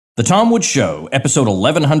The Tom Woods Show, episode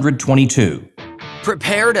 1122.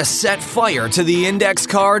 Prepare to set fire to the index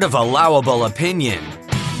card of allowable opinion.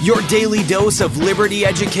 Your daily dose of liberty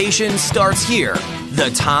education starts here.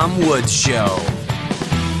 The Tom Woods Show.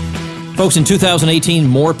 Folks, in 2018,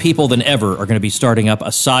 more people than ever are going to be starting up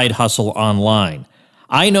a side hustle online.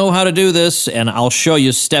 I know how to do this, and I'll show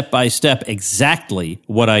you step by step exactly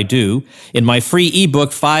what I do in my free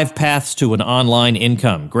ebook, 5 Paths to an Online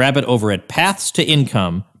Income. Grab it over at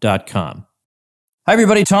pathstoincome.com. Hi,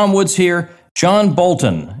 everybody. Tom Woods here. John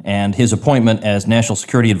Bolton and his appointment as National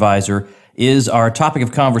Security Advisor is our topic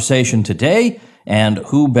of conversation today. And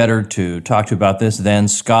who better to talk to about this than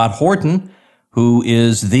Scott Horton, who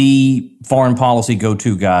is the foreign policy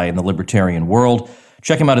go-to guy in the libertarian world.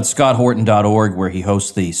 Check him out at scotthorton.org, where he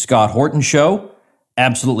hosts the Scott Horton Show.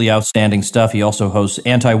 Absolutely outstanding stuff. He also hosts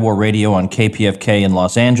anti-war radio on KPFK in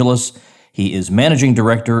Los Angeles. He is managing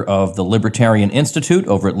director of the Libertarian Institute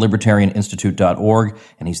over at libertarianinstitute.org,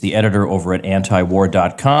 and he's the editor over at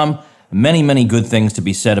antiwar.com. Many, many good things to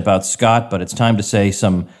be said about Scott, but it's time to say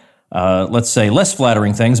some, let's say, less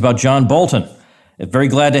flattering things about John Bolton. Very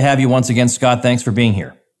glad to have you once again, Scott. Thanks for being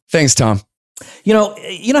here. Thanks, Tom. You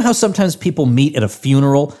know how sometimes people meet at a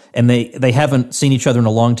funeral and they haven't seen each other in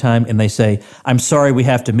a long time and they say, "I'm sorry we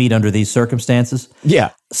have to meet under these circumstances."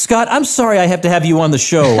 Yeah. Scott, I'm sorry I have to have you on the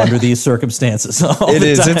show under these circumstances. It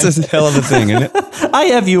is. Time. It's a hell of a thing, isn't it? I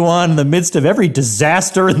have you on in the midst of every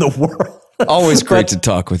disaster in the world. Always great to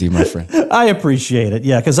talk with you, my friend. I appreciate it.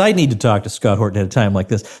 Yeah, because I need to talk to Scott Horton at a time like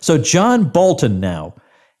this. So John Bolton now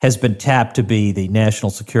has been tapped to be the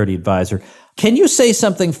National Security Advisor. Can you say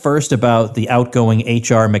something first about the outgoing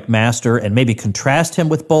H.R. McMaster and maybe contrast him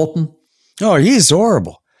with Bolton? Oh, he's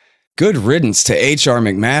horrible. Good riddance to H.R.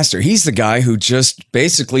 McMaster. He's the guy who just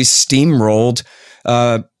basically steamrolled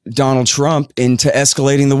Donald Trump into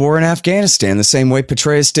escalating the war in Afghanistan the same way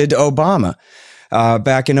Petraeus did to Obama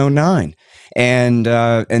back in 2009. And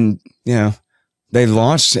you know, they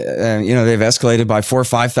launched, they've escalated by 4,000 or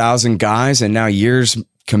 5,000 guys, and now years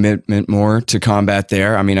commitment more to combat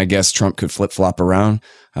there. I mean, I guess Trump could flip-flop around.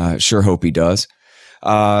 Sure hope he does.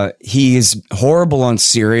 He is horrible on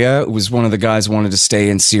Syria. Was one of the guys who wanted to stay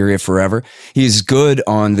in Syria forever. He's good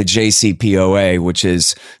on the JCPOA, which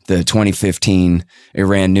is the 2015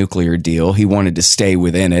 Iran nuclear deal. He wanted to stay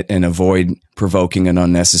within it and avoid provoking an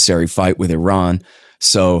unnecessary fight with Iran.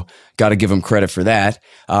 So got to give him credit for that.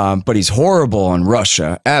 But he's horrible on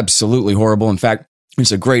Russia. Absolutely horrible. In fact,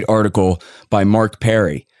 there's a great article by Mark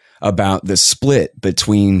Perry about the split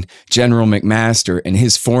between General McMaster and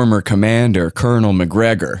his former commander, Colonel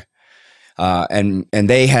McGregor. And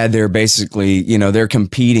they had their basically, their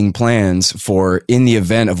competing plans for in the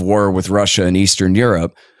event of war with Russia and Eastern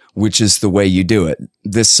Europe, which is the way you do it.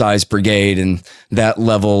 This size brigade and that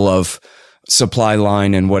level of supply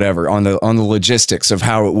line and whatever on the logistics of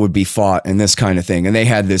how it would be fought and this kind of thing. And they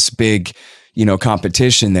had this big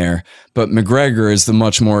competition there, but McGregor is the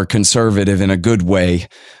much more conservative in a good way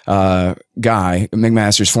guy.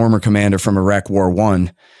 McMaster's former commander from Iraq War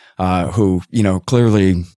I, who,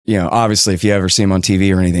 clearly, obviously if you ever see him on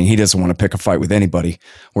TV or anything, he doesn't want to pick a fight with anybody.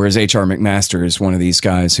 Whereas H.R. McMaster is one of these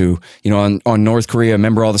guys who, on North Korea,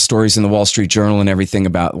 remember all the stories in the Wall Street Journal and everything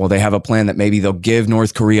about, well, they have a plan that maybe they'll give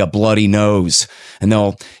North Korea a bloody nose and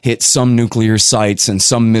they'll hit some nuclear sites and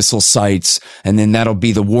some missile sites. And then that'll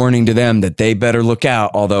be the warning to them that they better look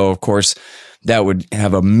out. Although, of course, that would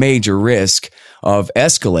have a major risk of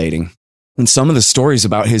escalating. And some of the stories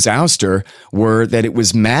about his ouster were that it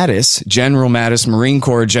was Mattis, General Mattis, Marine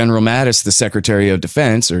Corps General Mattis, the Secretary of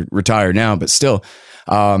Defense, or retired now, but still,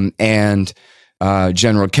 and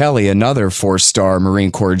General Kelly, another 4-star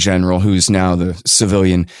Marine Corps general who's now the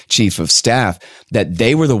civilian chief of staff, that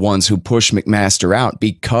they were the ones who pushed McMaster out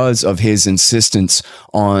because of his insistence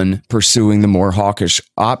on pursuing the more hawkish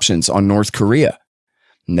options on North Korea.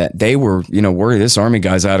 And that they were, worried this Army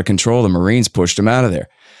guy's out of control. The Marines pushed him out of there.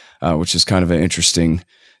 Which is kind of an interesting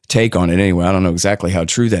take on it anyway. I don't know exactly how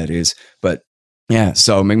true that is, but yeah.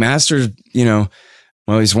 So McMaster,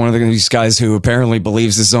 he's one of these guys who apparently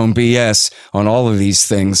believes his own BS on all of these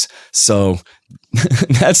things. So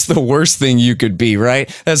that's the worst thing you could be,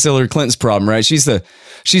 right? That's Hillary Clinton's problem, right? She's the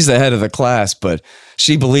head of the class, but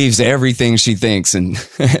she believes everything she thinks and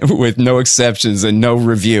with no exceptions and no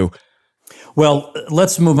review. Well,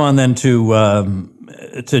 let's move on then to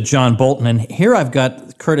John Bolton. And here I've got,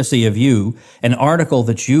 courtesy of you, an article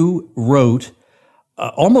that you wrote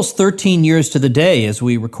almost 13 years to the day as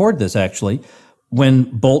we record this, actually, when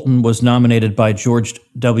Bolton was nominated by George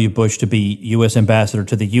W. Bush to be U.S. ambassador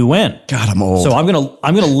to the UN. God, I'm old. So I'm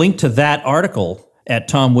gonna link to that article at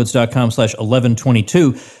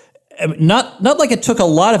tomwoods.com/1122. Not like it took a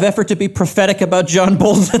lot of effort to be prophetic about John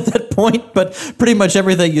Bolton at that point, but pretty much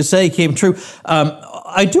everything you say came true.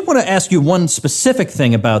 I do want to ask you one specific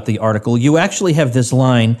thing about the article. You actually have this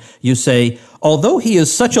line. You say, although he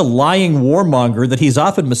is such a lying warmonger that he's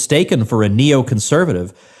often mistaken for a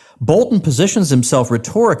neoconservative, Bolton positions himself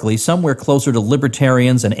rhetorically somewhere closer to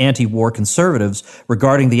libertarians and anti-war conservatives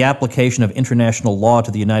regarding the application of international law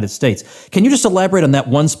to the United States. Can you just elaborate on that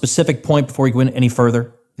one specific point before you go any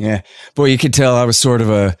further? Yeah. Boy, you could tell I was sort of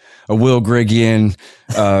a Will Griggian,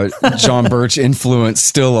 John Birch influence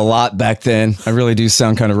still a lot back then. I really do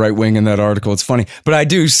sound kind of right-wing in that article. It's funny. But I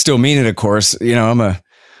do still mean it, of course. You know,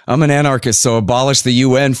 I'm an anarchist, so abolish the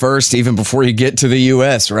UN first, even before you get to the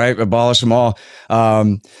US, right? Abolish them all.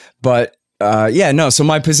 So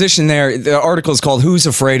my position there, the article is called Who's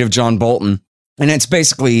Afraid of John Bolton? And it's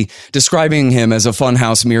basically describing him as a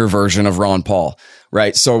funhouse mirror version of Ron Paul,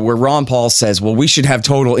 right? So where Ron Paul says, well, we should have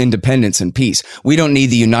total independence and peace. We don't need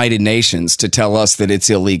the United Nations to tell us that it's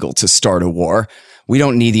illegal to start a war. We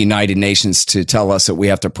don't need the United Nations to tell us that we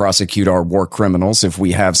have to prosecute our war criminals if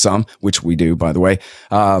we have some, which we do, by the way.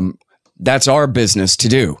 That's our business to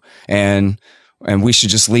do. And we should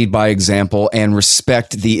just lead by example and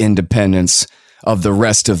respect the independence of the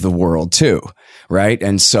rest of the world too, right?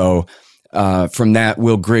 And so from that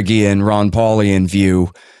Will Griggian, Ron Paulian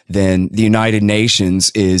view, then the United Nations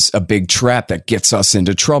is a big trap that gets us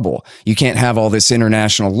into trouble. You can't have all this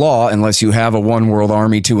international law unless you have a one world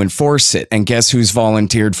army to enforce it. And guess who's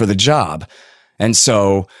volunteered for the job? And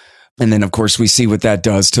then, of course, we see what that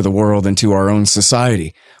does to the world and to our own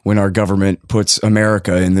society when our government puts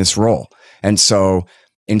America in this role. And so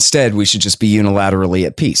instead, we should just be unilaterally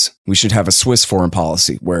at peace. We should have a Swiss foreign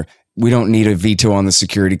policy where we don't need a veto on the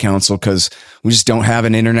Security Council because we just don't have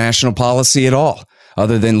an international policy at all,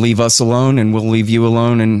 other than leave us alone and we'll leave you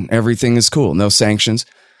alone and everything is cool. No sanctions,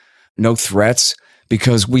 no threats,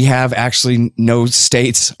 because we have actually no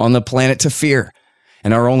states on the planet to fear.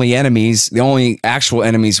 And our only enemies, the only actual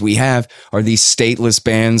enemies we have are these stateless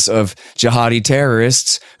bands of jihadi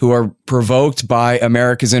terrorists who are provoked by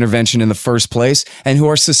America's intervention in the first place and who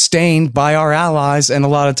are sustained by our allies and a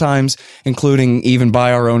lot of times, including even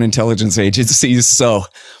by our own intelligence agencies. So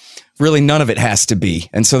really none of it has to be.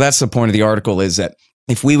 And so that's the point of the article, is that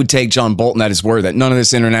if we would take John Bolton at his word that none of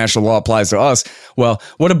this international law applies to us, well,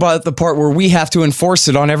 what about the part where we have to enforce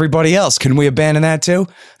it on everybody else? Can we abandon that too?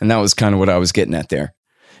 And that was kind of what I was getting at there.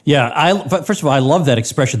 Yeah, first of all, I love that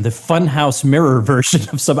expression, the funhouse mirror version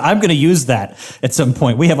of some. I'm going to use that at some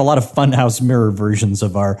point. We have a lot of funhouse mirror versions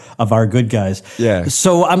of our good guys. Yeah.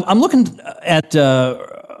 So I'm looking at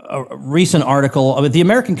a recent article. I mean, the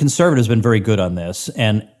American Conservative has been very good on this,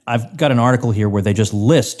 and I've got an article here where they just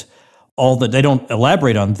list they don't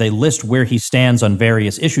elaborate on, they list where he stands on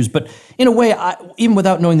various issues. But in a way, even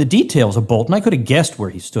without knowing the details of Bolton, I could have guessed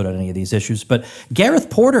where he stood on any of these issues. But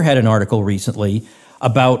Gareth Porter had an article recently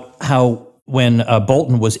about how when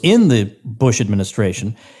Bolton was in the Bush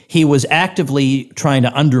administration, he was actively trying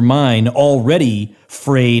to undermine already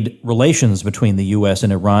frayed relations between the U.S.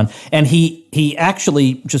 and Iran. And he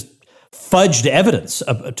actually just fudged evidence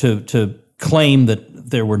to claim that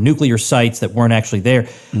there were nuclear sites that weren't actually there.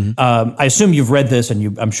 Mm-hmm. I assume you've read this,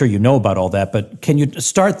 and I'm sure you know about all that, but can you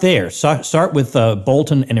start there? Start with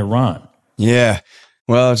Bolton and Iran. Yeah.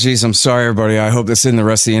 Well, geez, I'm sorry, everybody. I hope this isn't the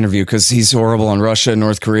rest of the interview because he's horrible on Russia and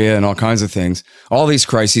North Korea and all kinds of things. All these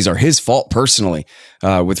crises are his fault personally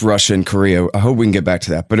with Russia and Korea. I hope we can get back to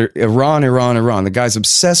that. But Iran. The guy's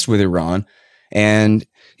obsessed with Iran. And,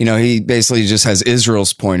 he basically just has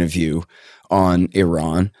Israel's point of view on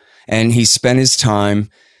Iran. And he spent his time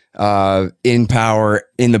in power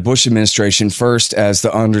in the Bush administration, first as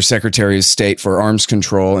the Undersecretary of State for Arms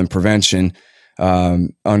Control and Prevention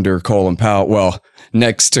under Colin Powell. Well,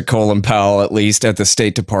 next to Colin Powell, at least at the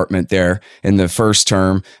State Department there in the first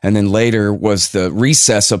term. And then later was the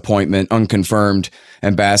recess appointment, unconfirmed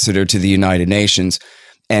ambassador to the United Nations,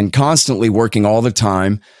 and constantly working all the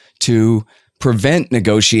time to prevent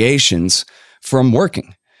negotiations from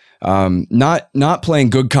working. Not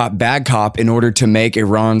playing good cop, bad cop in order to make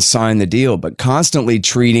Iran sign the deal, but constantly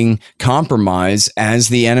treating compromise as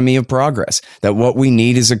the enemy of progress. That what we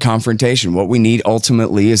need is a confrontation. What we need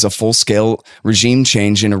ultimately is a full-scale regime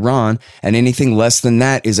change in Iran, and anything less than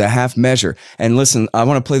that is a half measure. And listen, I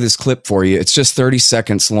want to play this clip for you. It's just 30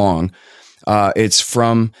 seconds long. It's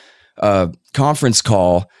from a conference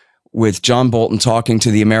call with John Bolton talking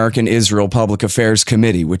to the American-Israel Public Affairs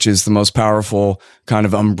Committee, which is the most powerful kind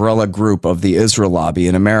of umbrella group of the Israel lobby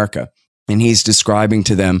in America. And he's describing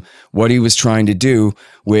to them what he was trying to do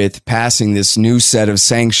with passing this new set of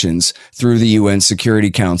sanctions through the UN Security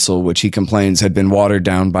Council, which he complains had been watered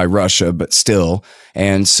down by Russia, but still.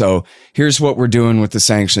 And so here's what we're doing with the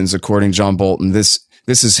sanctions, according to John Bolton. This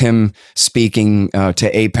is him speaking to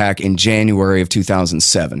AIPAC in January of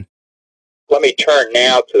 2007. Let me turn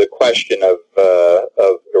now to the question of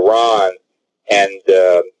Iran and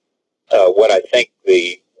what I think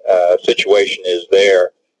the situation is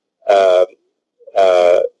there.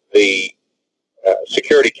 The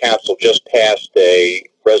Security Council just passed a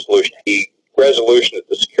resolution. The resolution that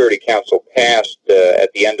the Security Council passed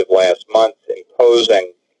at the end of last month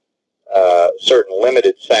imposing certain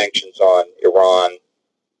limited sanctions on Iran,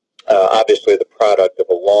 obviously the product of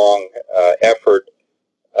a long effort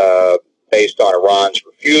based on Iran's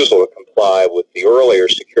refusal to comply with the earlier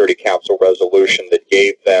Security Council resolution that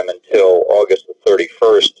gave them until August the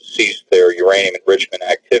 31st to cease their uranium enrichment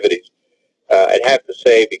activities. I'd have to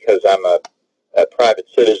say, because I'm a private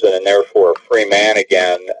citizen and therefore a free man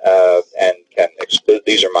again, and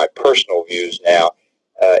these are my personal views now,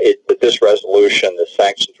 that this resolution, the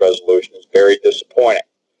sanctions resolution, is very disappointing.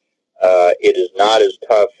 It is not as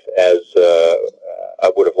tough as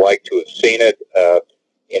I would have liked to have seen it.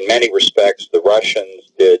 In many respects, the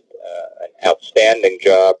Russians did an outstanding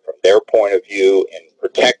job from their point of view in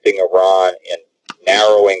protecting Iran, in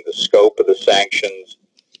narrowing the scope of the sanctions,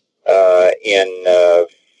 in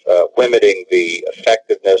limiting the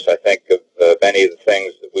effectiveness, I think, of many of the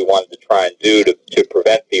things that we wanted to try and do to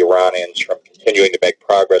prevent the Iranians from continuing to make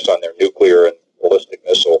progress on their nuclear and ballistic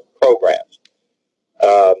missile programs.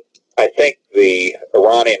 I think the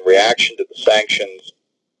Iranian reaction to the sanctions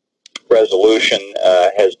resolution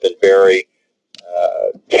has been very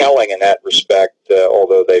telling in that respect,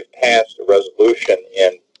 although they've passed a resolution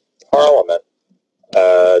in Parliament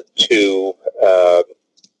to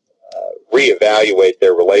reevaluate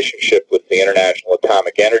their relationship with the International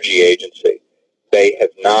Atomic Energy Agency. They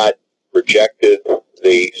have not rejected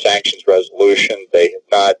the sanctions resolution. They have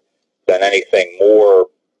not done anything more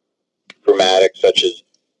dramatic, such as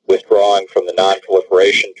withdrawing from the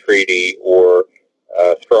Non-Proliferation Treaty or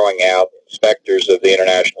throwing out inspectors of the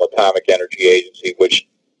International Atomic Energy Agency, which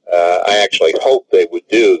I actually hope they would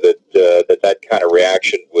do, that kind of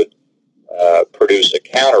reaction would produce a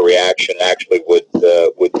counter reaction, actually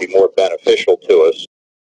would be more beneficial to us.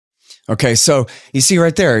 Okay, so you see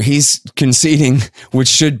right there, he's conceding, which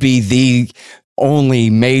should be the only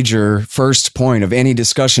major first point of any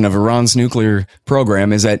discussion of Iran's nuclear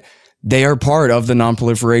program, is that they are part of the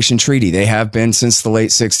Non-Proliferation Treaty. They have been since the late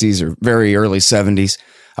 60s or very early 70s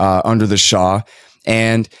under the Shah.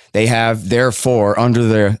 And they have, therefore, under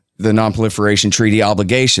the Non-Proliferation Treaty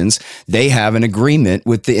obligations, they have an agreement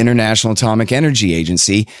with the International Atomic Energy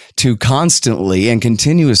Agency to constantly and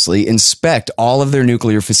continuously inspect all of their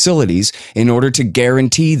nuclear facilities in order to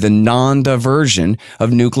guarantee the non-diversion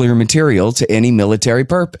of nuclear material to any military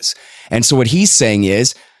purpose. And so what he's saying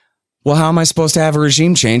is, well, how am I supposed to have a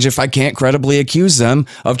regime change if I can't credibly accuse them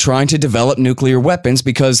of trying to develop nuclear weapons,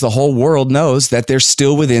 because the whole world knows that they're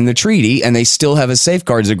still within the treaty and they still have a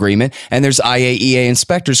safeguards agreement, and there's IAEA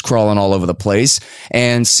inspectors crawling all over the place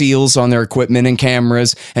and seals on their equipment and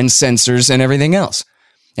cameras and sensors and everything else.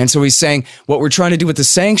 And so he's saying what we're trying to do with the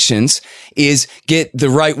sanctions is get the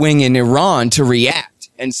right wing in Iran to react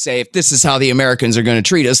and say, if this is how the Americans are going to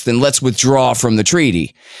treat us, then let's withdraw from the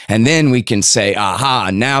treaty. And then we can say,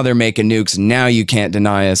 aha, now they're making nukes. Now you can't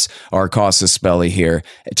deny us our casus belli here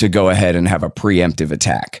to go ahead and have a preemptive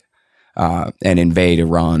attack and invade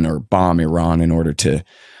Iran or bomb Iran in order to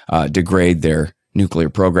degrade their nuclear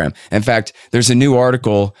program. In fact, there's a new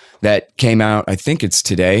article that came out, I think it's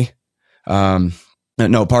today.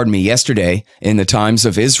 Yesterday in the Times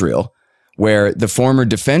of Israel, where the former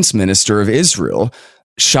defense minister of Israel,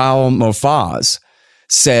 Shaul Mofaz,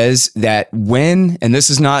 says that when, and this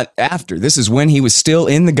is not after, this is when he was still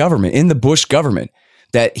in the government, in the Bush government,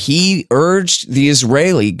 that he urged the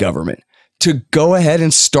Israeli government to go ahead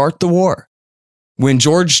and start the war when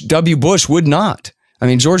George W. Bush would not. I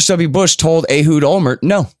mean, George W. Bush told Ehud Olmert,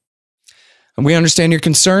 no. And we understand your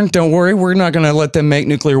concern. Don't worry. We're not going to let them make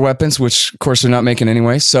nuclear weapons, which, of course, they're not making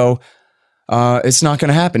anyway. So it's not going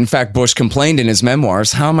to happen. In fact, Bush complained in his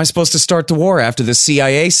memoirs, how am I supposed to start the war after the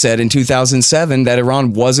CIA said in 2007 that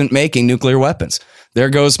Iran wasn't making nuclear weapons? There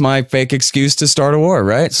goes my fake excuse to start a war,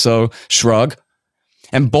 right? So shrug.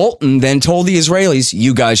 And Bolton then told the Israelis,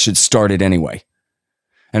 you guys should start it anyway.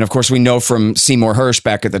 And of course, we know from Seymour Hersh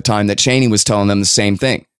back at the time that Cheney was telling them the same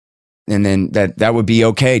thing. And then that would be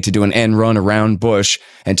okay to do an end run around Bush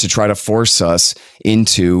and to try to force us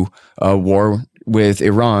into a war with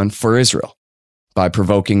Iran for Israel. by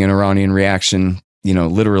provoking an Iranian reaction,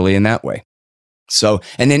 literally in that way. So,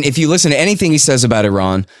 and then if you listen to anything he says about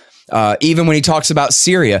Iran, even when he talks about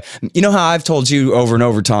Syria, you know how I've told you over and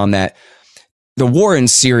over, Tom, that the war in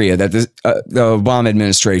Syria that the Obama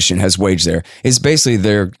administration has waged there is basically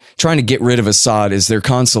they're trying to get rid of Assad as their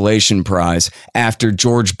consolation prize after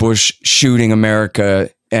George Bush shooting America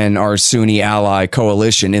and our Sunni ally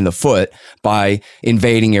coalition in the foot by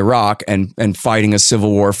invading Iraq and fighting a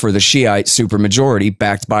civil war for the Shiite supermajority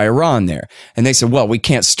backed by Iran there. And they said, well, we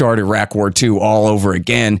can't start Iraq War II all over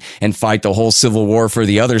again and fight the whole civil war for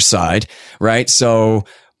the other side, right? So,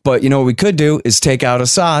 but what we could do is take out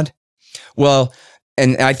Assad. Well,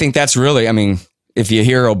 and I think that's really, if you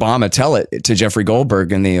hear Obama tell it to Jeffrey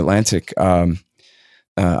Goldberg in The Atlantic,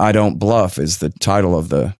 I Don't Bluff is the title of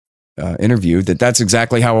the interview, that's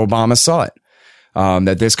exactly how Obama saw it,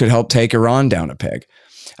 that this could help take Iran down a peg.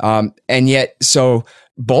 And yet, so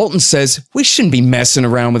Bolton says we shouldn't be messing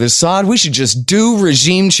around with Assad. We should just do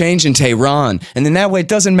regime change in Tehran. And then that way it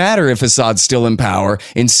doesn't matter if Assad's still in power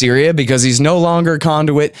in Syria because he's no longer a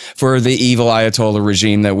conduit for the evil Ayatollah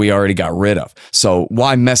regime that we already got rid of. So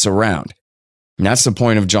why mess around? And that's the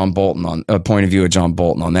point of John Bolton point of view of John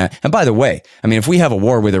Bolton on that. And by the way, if we have a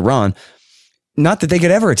war with Iran, not that they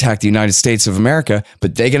could ever attack the United States of America,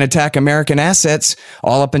 but they can attack American assets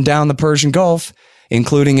all up and down the Persian Gulf,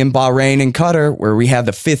 including in Bahrain and Qatar, where we have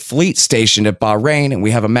the Fifth Fleet stationed at Bahrain, and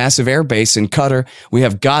we have a massive air base in Qatar. We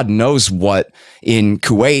have God knows what in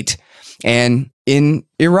Kuwait and in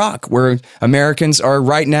Iraq, where Americans are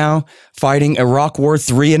right now fighting Iraq War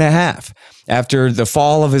 3.5. After the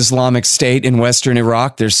fall of Islamic State in Western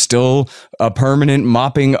Iraq, there's still a permanent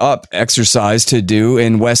mopping up exercise to do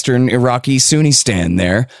in Western Iraqi Sunnistan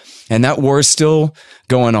there. And that war is still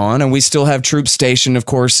going on. And we still have troops stationed, of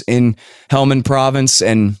course, in Helmand province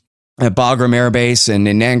and at Bagram Air Base and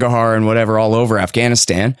in Nangarhar and whatever all over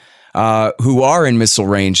Afghanistan, who are in missile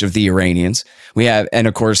range of the Iranians. We have, and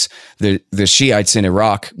of course, the Shiites in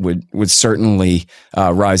Iraq would certainly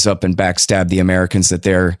rise up and backstab the Americans that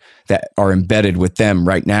are embedded with them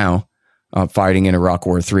right now, fighting in Iraq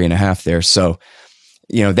War 3.5 there. So,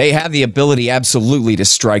 they have the ability absolutely to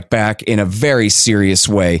strike back in a very serious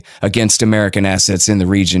way against American assets in the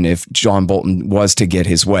region if John Bolton was to get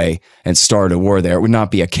his way and start a war there. It would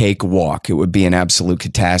not be a cakewalk. It would be an absolute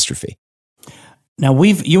catastrophe. Now,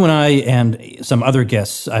 you and I and some other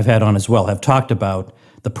guests I've had on as well have talked about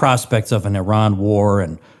the prospects of an Iran war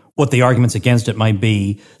and what the arguments against it might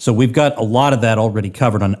be. So we've got a lot of that already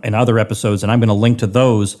covered in other episodes, and I'm going to link to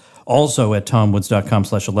those also at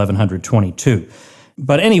tomwoods.com/1122.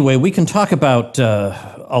 But anyway, we can talk about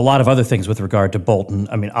a lot of other things with regard to Bolton.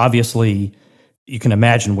 Obviously, you can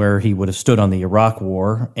imagine where he would have stood on the Iraq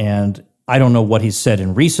war, and I don't know what he's said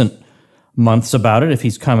in recent months about it, if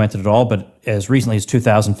he's commented at all, but as recently as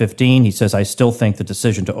 2015, he says, I still think the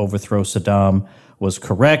decision to overthrow Saddam was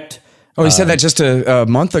correct. Oh, he said that just a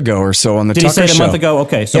month ago or so on the Tucker show. Did he say it a month ago?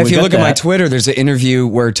 Okay. So if you look at my Twitter, there's an interview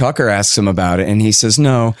where Tucker asks him about it, and he says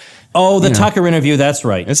no. Oh, the Tucker interview, that's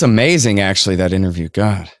right. It's amazing, actually, that interview.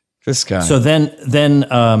 God, this guy. So then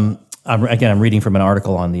I'm reading from an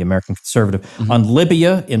article on the American Conservative. Mm-hmm. On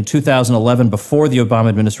Libya in 2011, before the Obama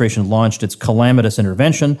administration launched its calamitous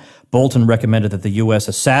intervention, Bolton recommended that the U.S.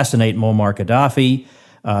 assassinate Muammar Gaddafi.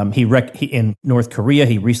 In North Korea,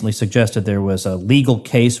 he recently suggested there was a legal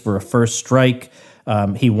case for a first strike.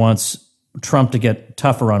 He wants Trump to get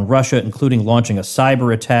tougher on Russia, including launching a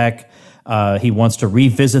cyber attack. He wants to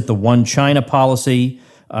revisit the one China policy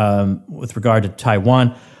with regard to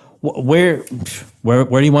Taiwan. Where do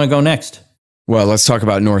you want to go next? Well, let's talk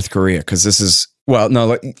about North Korea because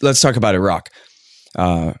let's talk about Iraq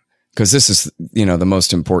because this is the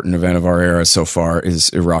most important event of our era so far is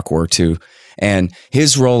Iraq War II. And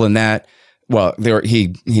his role in that,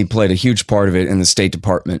 he played a huge part of it in the State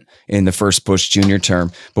Department in the first Bush Jr.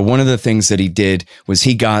 term. But one of the things that he did was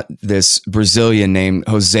he got this Brazilian named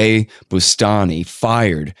Jose Bustani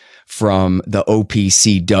fired from the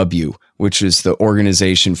OPCW, which is the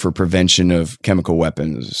Organization for Prevention of Chemical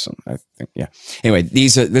Weapons. I think, yeah. Anyway,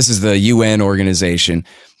 this is the UN organization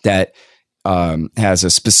that has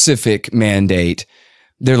a specific mandate.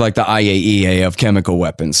 They're like the IAEA of chemical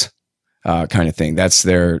weapons. Kind of thing. That's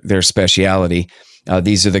their speciality.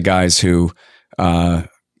 These are the guys who,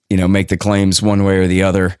 make the claims one way or the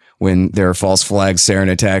other when there are false flag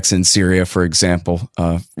sarin attacks in Syria, for example,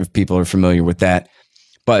 if people are familiar with that.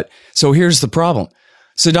 But so here's the problem.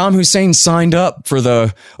 Saddam Hussein signed up for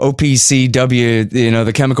the OPCW,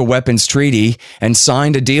 the Chemical Weapons Treaty, and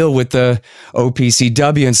signed a deal with the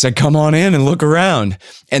OPCW and said, come on in and look around.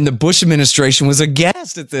 And the Bush administration was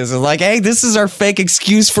aghast at this. They're like, hey, this is our fake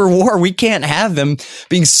excuse for war. We can't have them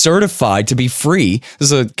being certified to be free.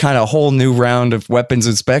 There's a kind of whole new round of weapons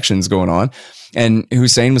inspections going on. And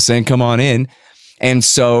Hussein was saying, come on in. And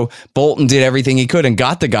so Bolton did everything he could and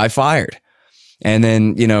got the guy fired. And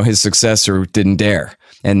then, his successor didn't dare.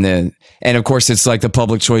 And of course, it's like the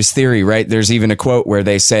public choice theory, right? There's even a quote where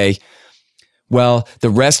they say, well, the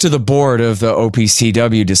rest of the board of the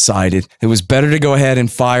OPCW decided it was better to go ahead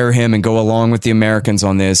and fire him and go along with the Americans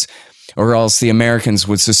on this, or else the Americans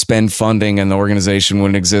would suspend funding and the organization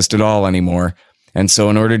wouldn't exist at all anymore. And so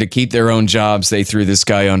in order to keep their own jobs, they threw this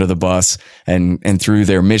guy under the bus and threw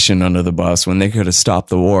their mission under the bus when they could have stopped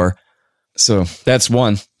the war. So that's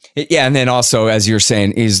one. Yeah, and then also, as you're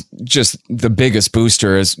saying, is just the biggest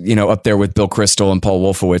booster is, up there with Bill Kristol and Paul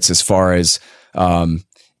Wolfowitz as far as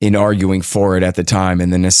in arguing for it at the time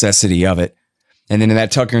and the necessity of it. And then in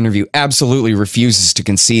that Tucker interview, absolutely refuses to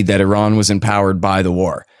concede that Iran was empowered by the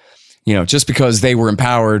war. Just because they were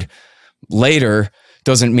empowered later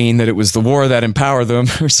doesn't mean that it was the war that empowered them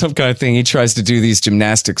or some kind of thing. He tries to do these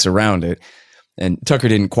gymnastics around it. And Tucker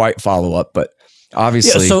didn't quite follow up, but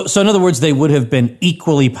obviously. Yeah, so in other words, they would have been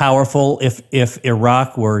equally powerful if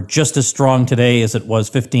Iraq were just as strong today as it was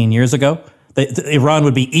 15 years ago. Iran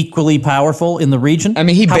would be equally powerful in the region. I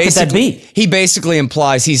mean, how could that be? He basically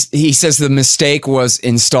implies he says the mistake was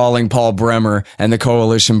installing Paul Bremer and the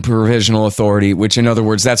Coalition Provisional Authority, which in other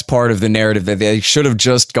words, that's part of the narrative that they should have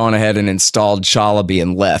just gone ahead and installed Chalabi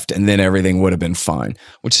and left, and then everything would have been fine,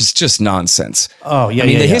 which is just nonsense. Oh, yeah. I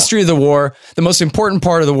mean, the history of the war, the most important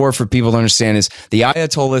part of the war for people to understand is the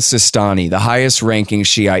Ayatollah Sistani, the highest ranking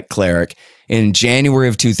Shiite cleric, in January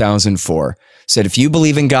of 2004, said, if you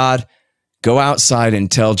believe in God, go outside and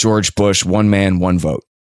tell George Bush, one man, one vote.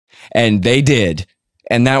 And they did.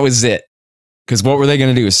 And that was it. Because what were they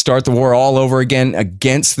going to do? Start the war all over again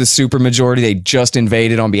against the supermajority they just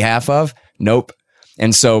invaded on behalf of? Nope.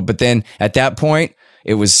 And so, but then at that point,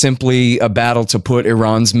 it was simply a battle to put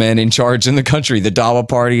Iran's men in charge in the country, the Dawa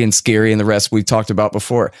Party and Scary and the rest we've talked about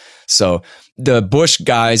before. So the Bush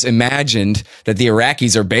guys imagined that the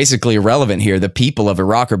Iraqis are basically irrelevant here. The people of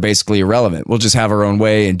Iraq are basically irrelevant. We'll just have our own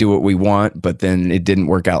way and do what we want. But then it didn't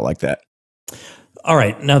work out like that. All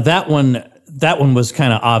right. Now that one was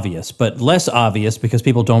kind of obvious, but less obvious because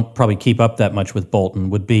people don't probably keep up that much with Bolton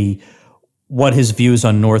would be what his views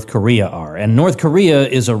on North Korea are. And North Korea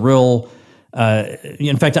is a real,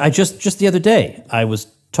 in fact, I just the other day, I was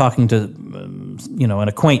talking to, an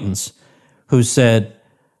acquaintance who said,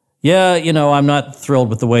 yeah, I'm not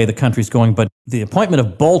thrilled with the way the country's going, but the appointment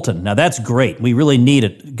of Bolton, now that's great. We really need a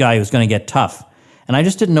guy who's going to get tough. And I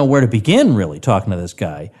just didn't know where to begin really talking to this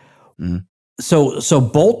guy. Mm. So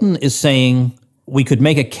Bolton is saying we could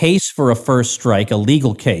make a case for a first strike, a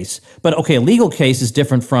legal case. But okay, a legal case is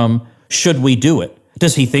different from should we do it?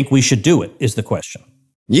 Does he think we should do it is the question.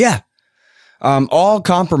 Yeah. All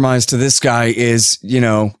compromise to this guy is,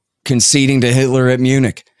 conceding to Hitler at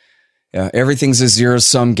Munich. Everything's a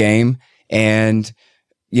zero-sum game, and,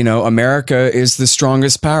 America is the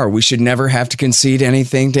strongest power. We should never have to concede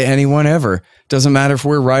anything to anyone ever. Doesn't matter if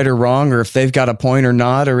we're right or wrong, or if they've got a point or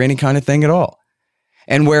not, or any kind of thing at all.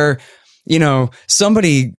 And where,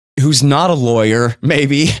 somebody who's not a lawyer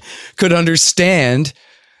maybe could understand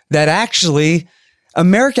that actually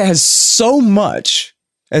America has so much.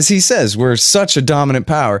 As he says, we're such a dominant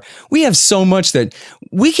power. We have so much that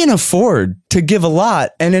we can afford to give a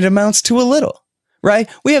lot and it amounts to a little, right?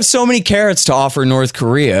 We have so many carrots to offer North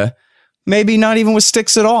Korea, maybe not even with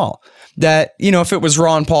sticks at all, that, if it was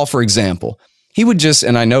Ron Paul, for example, he would just,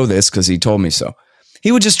 and I know this because he told me so,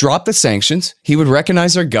 he would just drop the sanctions. He would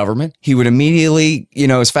recognize our government. He would immediately,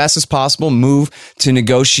 as fast as possible, move to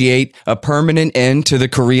negotiate a permanent end to the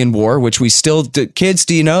Korean War, which we still, kids,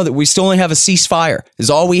 do you know that we still only have a ceasefire is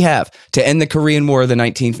all we have to end the Korean War of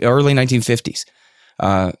the early 1950s.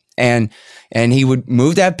 And he would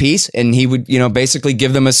move that peace and he would, basically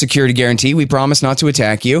give them a security guarantee. We promise not to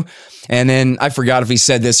attack you. And then I forgot if he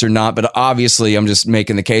said this or not, but obviously I'm just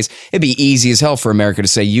making the case. It'd be easy as hell for America to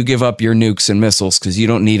say, you give up your nukes and missiles because you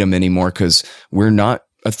don't need them anymore because we're not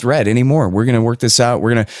a threat anymore. We're going to work this out.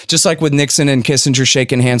 We're going to, just like with Nixon and Kissinger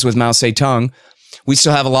shaking hands with Mao Zedong, we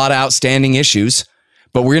still have a lot of outstanding issues.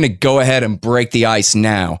 But we're going to go ahead and break the ice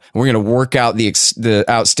now. We're going to work out the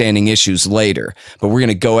outstanding issues later. But we're going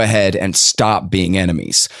to go ahead and stop being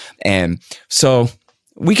enemies. And so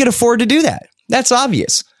we could afford to do that. That's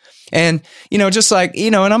obvious. And, just like,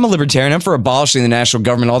 and I'm a libertarian, I'm for abolishing the national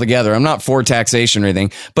government altogether. I'm not for taxation or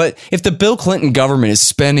anything. But if the Bill Clinton government is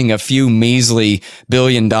spending a few measly $1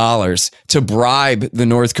 billion to bribe the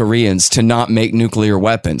North Koreans to not make nuclear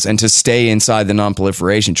weapons and to stay inside the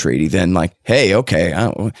non-proliferation treaty, then like, hey, okay,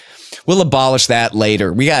 we'll abolish that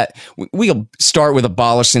later. We'll start with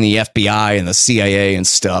abolishing the FBI and the CIA and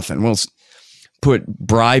stuff, and we'll put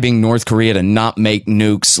bribing North Korea to not make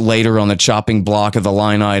nukes later on the chopping block of the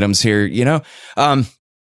line items here, and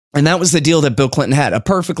that was the deal that Bill Clinton had, a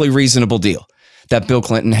perfectly reasonable deal that Bill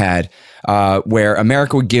Clinton had, where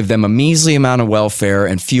America would give them a measly amount of welfare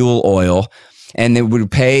and fuel oil, and they would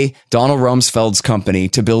pay Donald Rumsfeld's company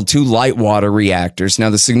to build 2 light water reactors. Now,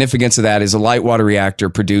 the significance of that is a light water reactor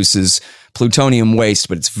produces plutonium waste,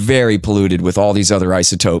 but it's very polluted with all these other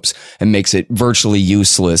isotopes and makes it virtually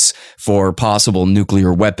useless for possible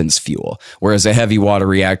nuclear weapons fuel. Whereas a heavy water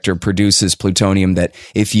reactor produces plutonium that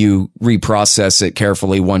if you reprocess it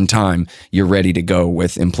carefully one time, you're ready to go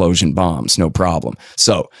with implosion bombs, no problem.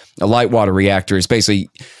 So a light water reactor is basically,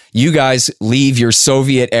 you guys leave your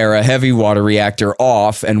Soviet era heavy water reactor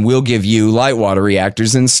off and we'll give you light water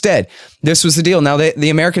reactors instead. This was the deal. Now, the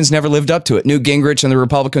Americans never lived up to it. Newt Gingrich and the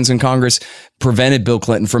Republicans in Congress prevented Bill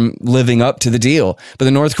Clinton from living up to the deal, but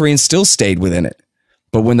the North Koreans still stayed within it.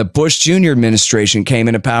 But when the Bush Jr. administration came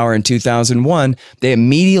into power in 2001, they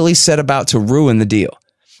immediately set about to ruin the deal.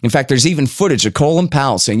 In fact, there's even footage of Colin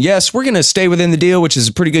Powell saying, yes, we're going to stay within the deal, which is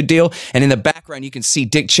a pretty good deal. And in the background, you can see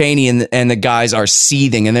Dick Cheney and the guys are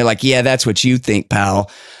seething. And they're like, yeah, that's what you think,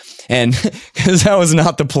 pal. And because that was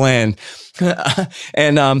not the plan.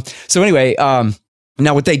 So anyway,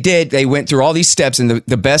 now what they did, they went through all these steps. And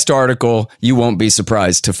the best article, you won't be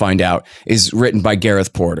surprised to find out, is written by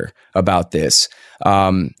Gareth Porter about this.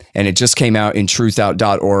 And it just came out in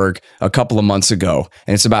truthout.org a couple of months ago.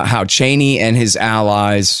 And it's about how Cheney and his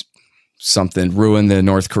allies ruined the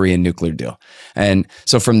North Korean nuclear deal. And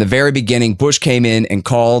so from the very beginning, Bush came in and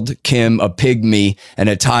called Kim a pygmy and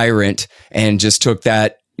a tyrant and just took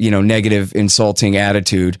that, negative, insulting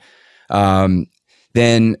attitude.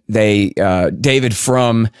 Then David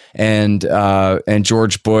Frum and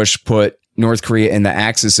George Bush put North Korea in the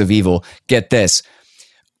axis of evil. Get this.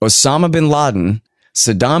 Osama bin Laden,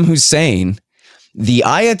 Saddam Hussein, the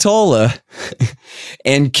Ayatollah,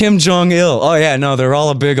 and Kim Jong-il. Oh, yeah, no, they're all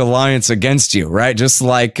a big alliance against you, right? Just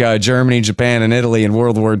like Germany, Japan, and Italy in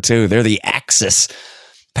World War II. They're the Axis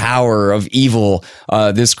power of evil,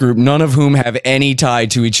 this group, none of whom have any tie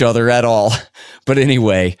to each other at all. But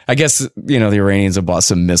anyway, I guess, the Iranians have bought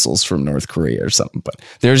some missiles from North Korea or something, but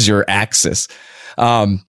there's your Axis.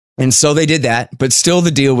 And so they did that, but still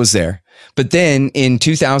the deal was there. But then in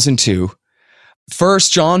 2002,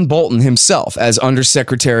 first John Bolton himself, as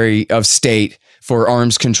Undersecretary of State for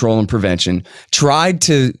Arms Control and Prevention, tried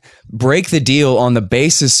to break the deal on the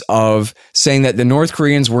basis of saying that the North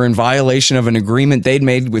Koreans were in violation of an agreement they'd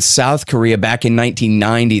made with South Korea back in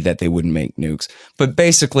 1990 that they wouldn't make nukes. But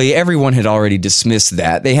basically, everyone had already dismissed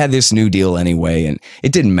that. They had this new deal anyway, and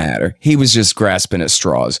it didn't matter. He was just grasping at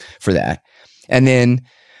straws for that. And then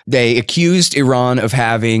they accused Iran of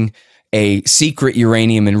having a secret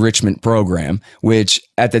uranium enrichment program, which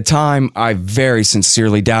at the time I very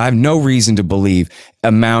sincerely doubt, I have no reason to believe,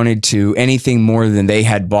 amounted to anything more than they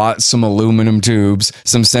had bought some aluminum tubes,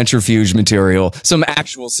 some centrifuge material, some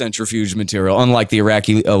actual centrifuge material, unlike the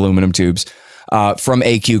Iraqi aluminum tubes, from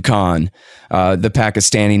A.Q. Khan, the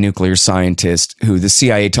Pakistani nuclear scientist who the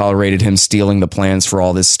CIA tolerated him stealing the plans for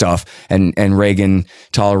all this stuff, and Reagan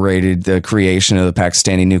tolerated the creation of the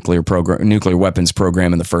Pakistani nuclear weapons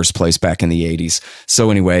program in the first place back in the 80s. So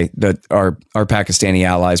anyway, our Pakistani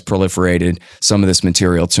allies proliferated some of this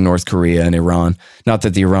material to North Korea and Iran. Not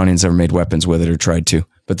that the Iranians ever made weapons with it or tried to,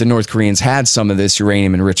 but the North Koreans had some of this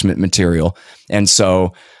uranium enrichment material. And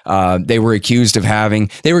so they were accused of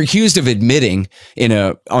admitting in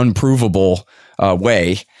a unprovable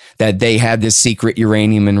way that they had this secret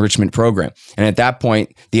uranium enrichment program. And at that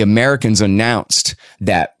point, the Americans announced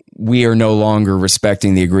that we are no longer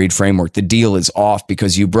respecting the agreed framework. The deal is off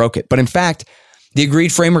because you broke it. But in fact, the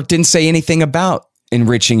agreed framework didn't say anything about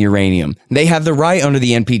enriching uranium. They have the right under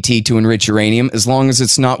the NPT to enrich uranium as long as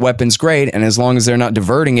it's not weapons grade and as long as they're not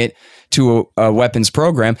diverting it to a weapons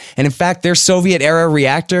program. And in fact, their Soviet era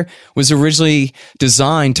reactor was originally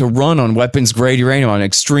designed to run on weapons grade uranium, on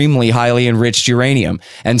extremely highly enriched uranium.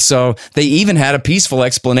 And so they even had a peaceful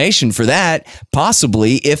explanation for that,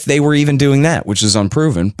 possibly if they were even doing that, which is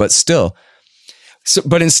unproven, but still. So,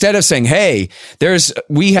 but instead of saying, hey,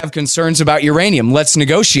 we have concerns about uranium, let's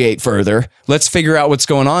negotiate further, let's figure out what's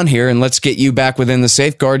going on here, and let's get you back within the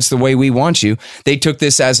safeguards the way we want you, they took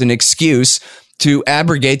this as an excuse to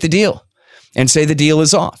abrogate the deal and say the deal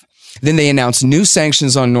is off. Then they announced new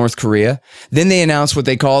sanctions on North Korea. Then they announced what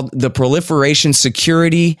they called the Proliferation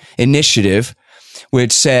Security Initiative,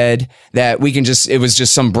 which said that it was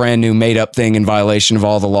just some brand new made up thing in violation of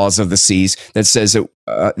all the laws of the seas that says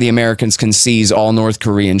that the Americans can seize all North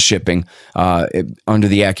Korean shipping under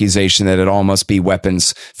the accusation that it all must be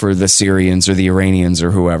weapons for the Syrians or the Iranians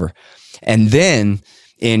or whoever. And then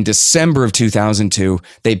in December of 2002,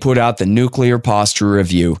 they put out the Nuclear Posture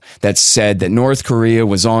Review that said that North Korea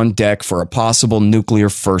was on deck for a possible nuclear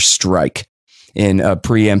first strike in a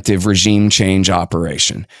preemptive regime change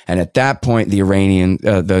operation. And at that point,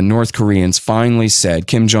 the North Koreans finally said,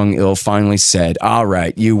 Kim Jong-il finally said, all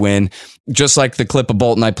right, you win. Just like the clip of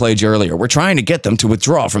Bolton I played you earlier, we're trying to get them to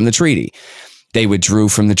withdraw from the treaty. They withdrew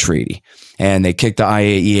from the treaty and they kicked the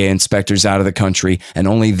IAEA inspectors out of the country. And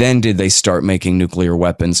only then did they start making nuclear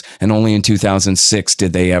weapons. And only in 2006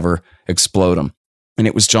 did they ever explode them. And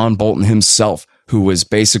it was John Bolton himself who was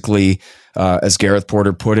basically, as Gareth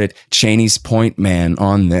Porter put it, Cheney's point man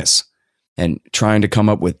on this and trying to come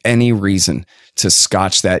up with any reason to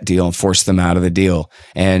scotch that deal and force them out of the deal.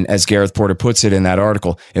 And as Gareth Porter puts it in that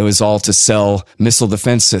article, it was all to sell missile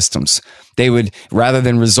defense systems. They would, rather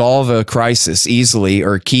than resolve a crisis easily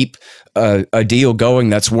or keep a deal going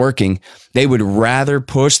that's working, they would rather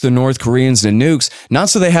push the North Koreans to nukes, not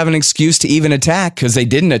so they have an excuse to even attack, because they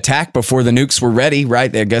didn't attack before the nukes were ready,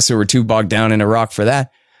 right? I guess they were too bogged down in Iraq for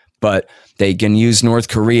that. But they can use North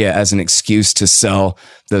Korea as an excuse to sell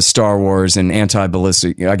the Star Wars and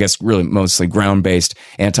anti-ballistic, I guess really mostly ground-based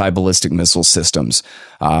anti-ballistic missile systems,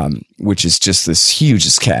 which is just this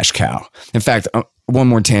hugest cash cow. In fact, one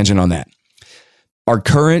more tangent on that. Our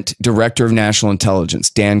current Director of National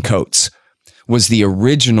Intelligence, Dan Coates, was the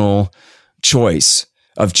original choice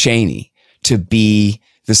of Cheney to be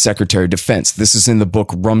the Secretary of Defense. This is in the book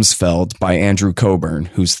Rumsfeld by Andrew Coburn,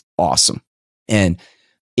 who's awesome. And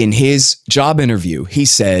in his job interview, he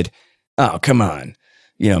said, oh, come on.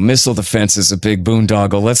 Missile defense is a big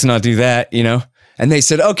boondoggle. Let's not do that, And they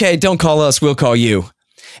said, okay, don't call us. We'll call you.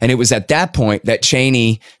 And it was at that point that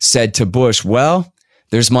Cheney said to Bush, well,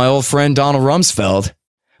 there's my old friend Donald Rumsfeld,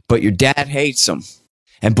 but your dad hates him.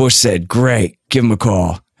 And Bush said, great, give him a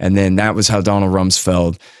call. And then that was how Donald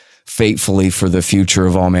Rumsfeld, fatefully for the future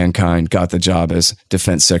of all mankind, got the job as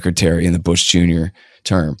defense secretary in the Bush Jr.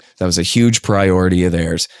 term. That was a huge priority of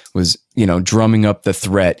theirs, was, drumming up the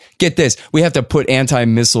threat. Get this, we have to put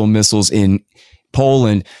anti-missile missiles in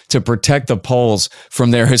Poland to protect the Poles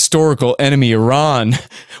from their historical enemy, Iran,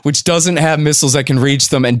 which doesn't have missiles that can reach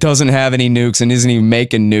them and doesn't have any nukes and isn't even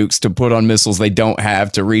making nukes to put on missiles they don't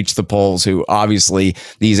have to reach the Poles, who obviously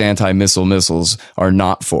these anti-missile missiles are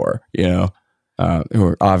not for, who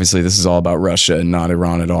are, obviously this is all about Russia and not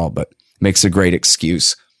Iran at all, but makes a great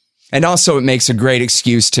excuse. And also it makes a great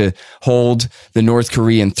excuse to hold the North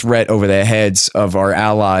Korean threat over the heads of our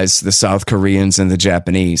allies, the South Koreans and the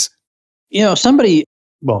Japanese. Somebody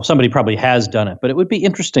probably has done it, but it would be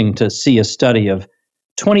interesting to see a study of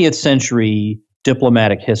 20th century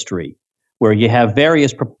diplomatic history where you have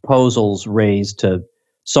various proposals raised to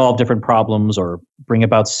solve different problems or bring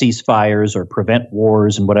about ceasefires or prevent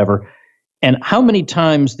wars and whatever. And how many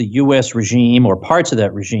times the U.S. regime or parts of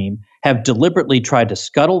that regime have deliberately tried to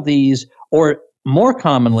scuttle these, or more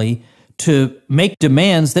commonly, to make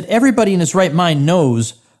demands that everybody in his right mind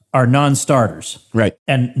knows are non-starters. Right.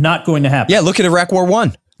 And not going to happen. Yeah, look at Iraq War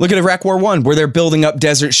I. Look at Iraq War I, where they're building up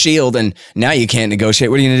Desert Shield, and now you can't negotiate.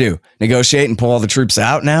 What are you going to do? Negotiate and pull all the troops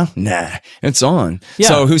out now? Nah, it's on. Yeah.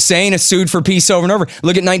 So Hussein has sued for peace over and over.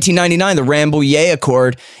 Look at 1999, the Rambouillet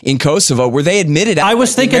Accord in Kosovo, where they admitted I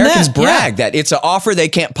was thinking the Americans that. bragged that it's an offer they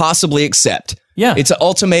can't possibly accept. Yeah. It's an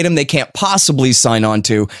ultimatum they can't possibly sign on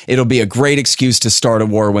to. It'll be a great excuse to start a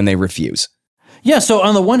war when they refuse. Yeah, so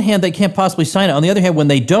on the one hand, they can't possibly sign it. On the other hand, when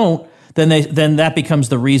they don't, then that becomes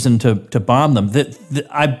the reason to bomb them.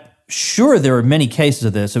 I'm sure there are many cases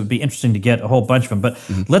of this. It would be interesting to get a whole bunch of them. But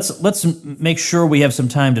let's make sure we have some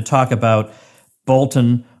time to talk about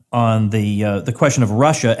Bolton on the question of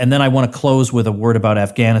Russia, and then I want to close with a word about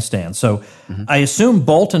Afghanistan. So I assume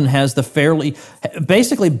Bolton has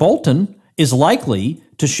basically Bolton is likely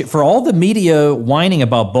to, for all the media whining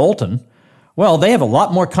about Bolton, well, they have a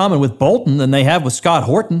lot more common with Bolton than they have with Scott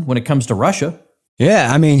Horton when it comes to Russia.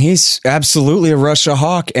 Yeah, I mean, he's absolutely a Russia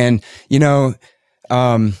hawk. And,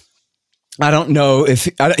 I don't know if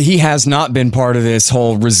he has not been part of this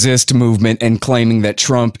whole resist movement and claiming that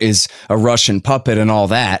Trump is a Russian puppet and all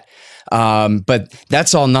that. But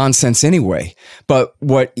that's all nonsense anyway. But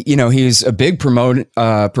he's a big proponent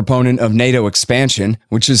of NATO expansion,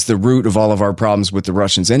 which is the root of all of our problems with the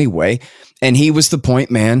Russians anyway. And he was the point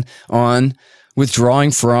man on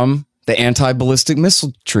withdrawing from the anti-ballistic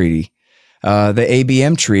missile treaty, the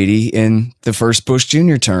ABM treaty in the first Bush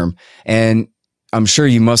Jr. term. And I'm sure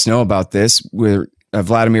you must know about this, where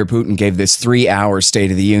Vladimir Putin gave this 3-hour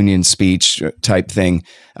State of the Union speech type thing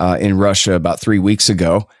in Russia about 3 weeks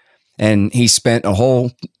ago. And he spent a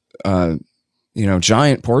whole,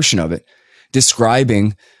 giant portion of it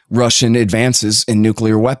describing Russian advances in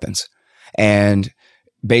nuclear weapons and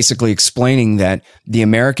basically explaining that the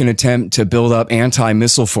American attempt to build up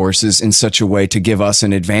anti-missile forces in such a way to give us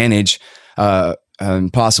an advantage,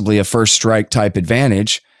 and possibly a first strike type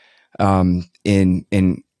advantage, in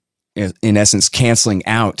essence, canceling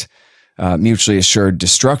out mutually assured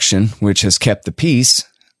destruction, which has kept the peace,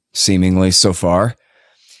 seemingly so far.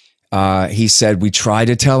 He said, we tried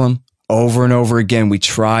to tell them over and over again, we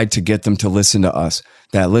tried to get them to listen to us,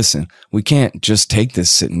 that listen, we can't just take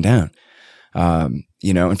this sitting down.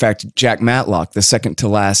 In fact, Jack Matlock, the second to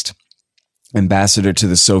last ambassador to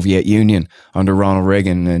the Soviet Union under Ronald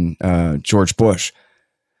Reagan and George Bush,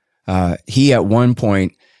 he at one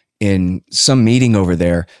point in some meeting over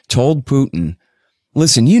there told Putin,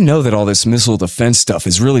 listen, you know that all this missile defense stuff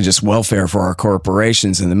is really just welfare for our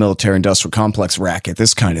corporations and the military industrial complex racket,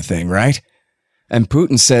 this kind of thing, right? And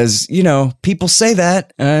Putin says, people say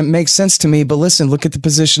that, and it makes sense to me, but listen, look at the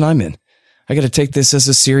position I'm in. I got to take this as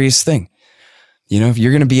a serious thing. If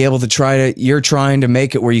you're going to be able to you're trying to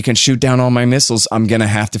make it where you can shoot down all my missiles, I'm going to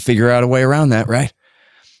have to figure out a way around that, right?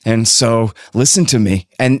 And so listen to me.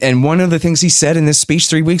 And one of the things he said in this speech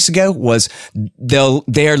 3 weeks ago was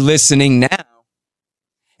they're listening now.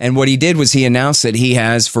 And what he did was he announced that he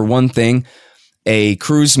has, for one thing, a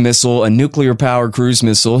cruise missile, a nuclear powered cruise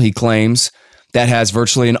missile, he claims, that has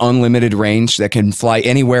virtually an unlimited range that can fly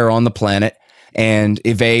anywhere on the planet and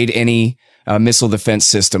evade any missile defense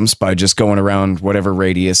systems by just going around whatever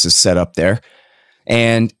radius is set up there.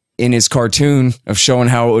 And in his cartoon of showing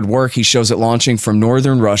how it would work, he shows it launching from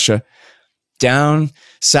northern Russia down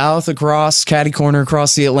south across catty corner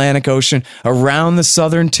across the Atlantic Ocean, around the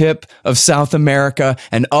southern tip of South America,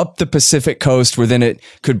 and up the Pacific coast, where then it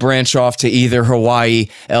could branch off to either Hawaii,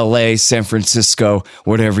 LA, San Francisco,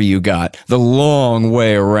 whatever you got. The long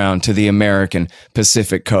way around to the American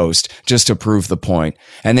Pacific coast, just to prove the point.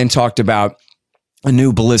 And then talked about a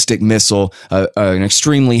new ballistic missile, an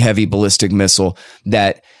extremely heavy ballistic missile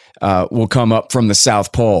that will come up from the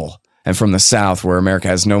South Pole and from the South, where America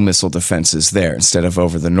has no missile defenses there, instead of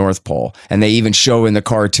over the North Pole. And they even show in the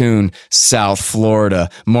cartoon South Florida,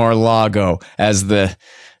 Mar-a-Lago as the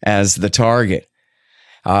target.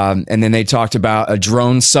 And then they talked about a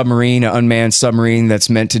drone submarine, an unmanned submarine that's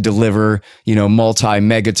meant to deliver,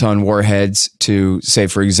 multi-megaton warheads to, say,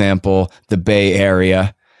 for example, the Bay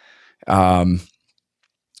Area. And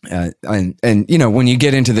when you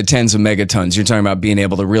get into the tens of megatons, you're talking about being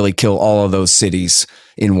able to really kill all of those cities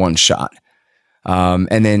in one shot.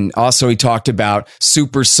 And then also he talked about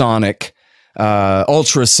supersonic,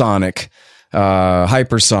 ultrasonic,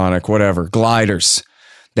 hypersonic, whatever, gliders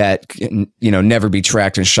that can, never be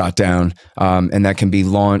tracked and shot down. And that can be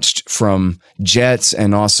launched from jets,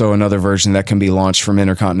 and also another version that can be launched from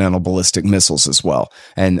intercontinental ballistic missiles as well,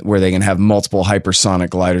 and where they can have multiple hypersonic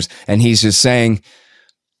gliders. And he's just saying,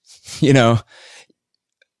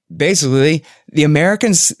 basically, the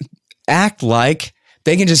Americans act like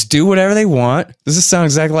they can just do whatever they want. Does this sound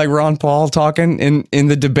exactly like Ron Paul talking in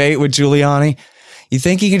the debate with Giuliani? You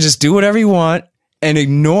think you can just do whatever you want and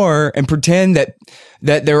ignore and pretend that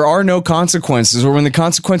there are no consequences, or when the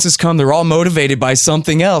consequences come, they're all motivated by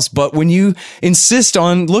something else. But when you insist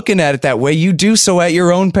on looking at it that way, you do so at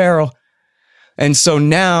your own peril. And so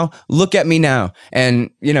now, look at me now. And,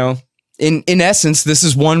 in essence, this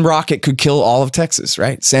is one rocket could kill all of Texas,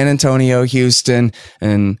 right? San Antonio, Houston,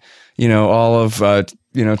 and, all of,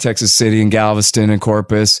 Texas City and Galveston and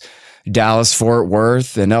Corpus, Dallas, Fort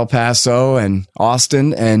Worth, and El Paso and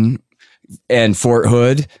Austin and Fort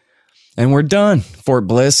Hood. And we're done. Fort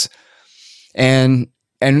Bliss. And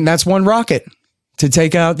that's one rocket to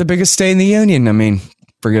take out the biggest state in the Union. I mean,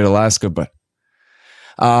 forget Alaska, but,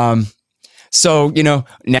 so,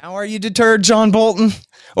 now are you deterred, John Bolton?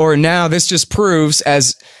 Or now this just proves,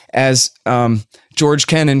 as George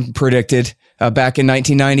Kennan predicted back in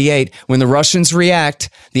 1998, when the Russians react,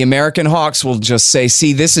 the American hawks will just say,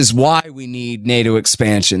 see, this is why we need NATO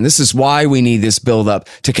expansion. This is why we need this buildup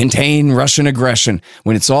to contain Russian aggression,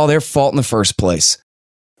 when it's all their fault in the first place.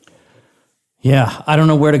 Yeah, I don't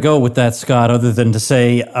know where to go with that, Scott, other than to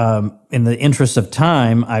say, in the interest of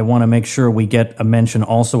time, I want to make sure we get a mention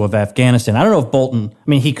also of Afghanistan. I don't know if Bolton,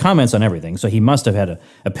 he comments on everything, so he must have had an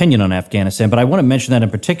opinion on Afghanistan, but I want to mention that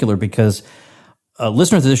in particular because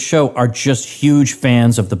listeners to this show are just huge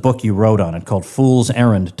fans of the book you wrote on it called Fool's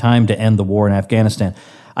Errand, Time to End the War in Afghanistan.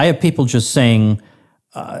 I have people just saying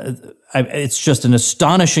it's just an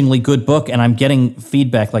astonishingly good book, and I'm getting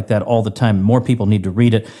feedback like that all the time. More people need to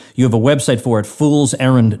read it. You have a website for it,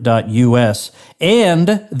 foolserrand.us,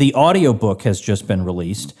 and the audiobook has just been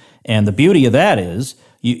released. And the beauty of that is,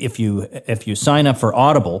 if you sign up for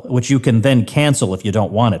Audible, which you can then cancel if you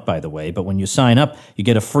don't want it, by the way, but when you sign up, you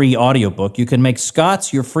get a free audiobook. You can make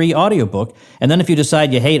Scott's your free audiobook, and then if you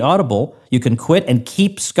decide you hate Audible, you can quit and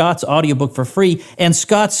keep Scott's audiobook for free, and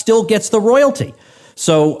Scott still gets the royalty.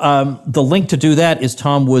 So the link to do that is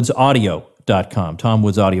tomwoodsaudio.com,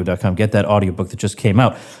 tomwoodsaudio.com. Get that audiobook that just came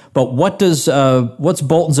out. But what's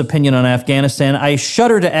Bolton's opinion on Afghanistan? I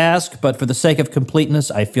shudder to ask, but for the sake of completeness,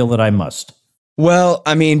 I feel that I must. Well,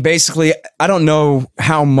 I mean, basically, I don't know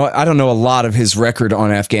how much. I don't know a lot of his record on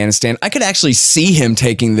Afghanistan. I could actually see him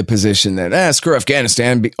taking the position that screw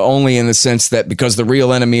Afghanistan, only in the sense that because the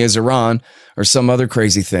real enemy is Iran or some other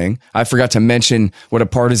crazy thing. I forgot to mention what a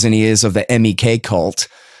partisan he is of the MEK cult.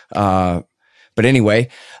 But anyway,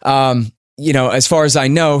 as far as I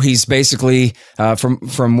know, he's basically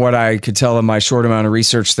from what I could tell in my short amount of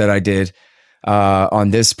research that I did.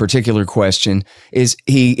 On this particular question is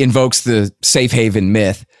he invokes the safe haven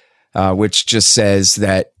myth, which just says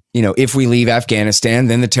that, if we leave Afghanistan,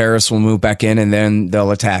 then the terrorists will move back in and then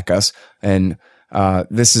they'll attack us. And I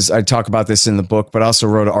talk about this in the book, but I also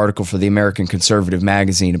wrote an article for the American Conservative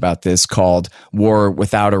magazine about this called War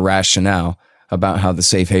Without a Rationale, about how the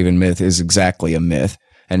safe haven myth is exactly a myth.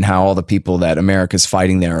 And how all the people that America's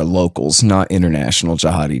fighting there are locals, not international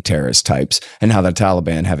jihadi terrorist types, and how the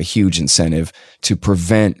Taliban have a huge incentive to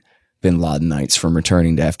prevent bin Ladenites from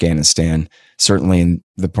returning to Afghanistan, certainly in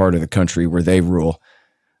the part of the country where they rule.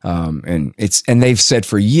 And they've said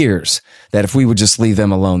for years that if we would just leave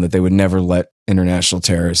them alone, that they would never let international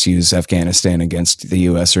terrorists use Afghanistan against the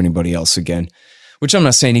U.S. or anybody else again, which I'm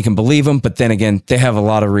not saying you can believe them, but then again, they have a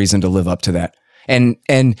lot of reason to live up to that. And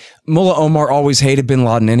Mullah Omar always hated bin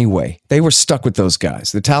Laden anyway. They were stuck with those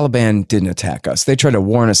guys. The Taliban didn't attack us. They tried to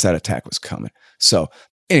warn us that attack was coming. So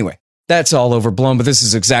anyway, that's all overblown, but this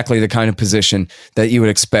is exactly the kind of position that you would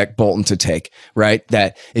expect Bolton to take, right?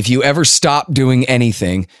 That if you ever stop doing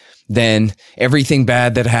anything, then everything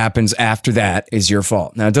bad that happens after that is your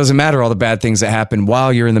fault. Now, it doesn't matter all the bad things that happen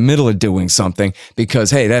while you're in the middle of doing something because,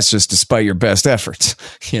 hey, that's just despite your best efforts,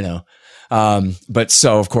 But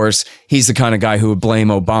so, of course, he's the kind of guy who would blame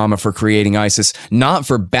Obama for creating ISIS, not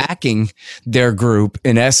for backing their group,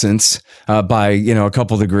 in essence, by,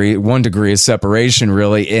 one degree of separation,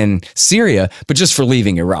 really, in Syria, but just for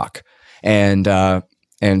leaving Iraq. And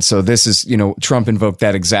so this is, Trump invoked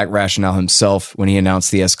that exact rationale himself when he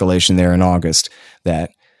announced the escalation there in August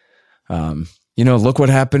that, look what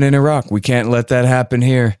happened in Iraq. We can't let that happen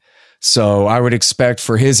here. So I would expect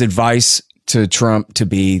for his advice to Trump to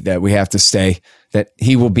be that we have to stay, that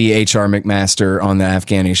he will be H.R. McMaster on the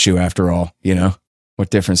Afghan issue after all. What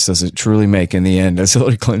difference does it truly make in the end, as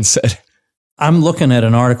Hillary Clinton said? I'm looking at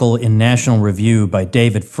an article in National Review by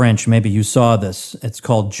David French. Maybe you saw this. It's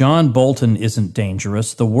called John Bolton Isn't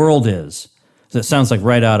Dangerous, The World Is. That sounds like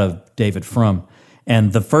right out of David Frum.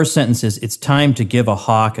 And the first sentence is, it's time to give a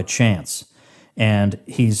hawk a chance. And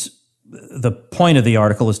the point of the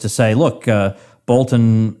article is to say, look,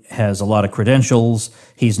 Bolton has a lot of credentials.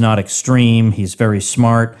 He's not extreme. He's very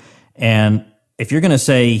smart. And if you're going to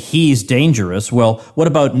say he's dangerous, well, what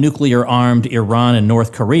about nuclear-armed Iran and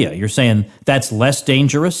North Korea? You're saying that's less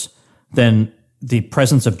dangerous than the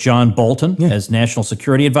presence of John Bolton as National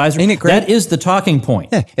Security Advisor? Ain't it great? That is the talking point.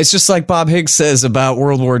 Yeah, it's just like Bob Higgs says about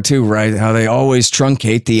World War II, right? How they always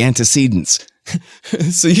truncate the antecedents.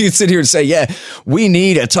 So you can sit here and say, we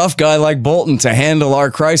need a tough guy like Bolton to handle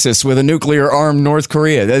our crisis with a nuclear-armed North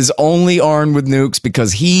Korea that is only armed with nukes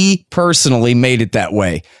because he personally made it that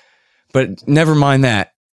way. But never mind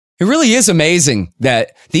that. It really is amazing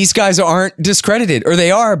that these guys aren't discredited, or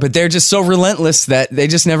they are, but they're just so relentless that they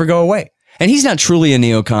just never go away. And he's not truly a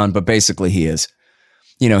neocon, but basically he is.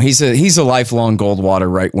 He's a lifelong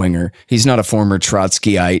Goldwater right-winger. He's not a former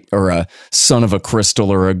Trotskyite or a son of a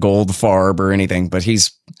crystal or a Goldfarb or anything, but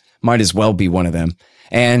might as well be one of them.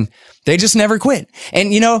 And they just never quit.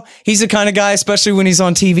 And, he's the kind of guy, especially when he's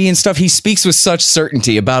on TV and stuff, he speaks with such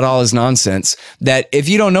certainty about all his nonsense that if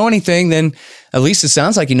you don't know anything, then at least it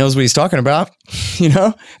sounds like he knows what he's talking about,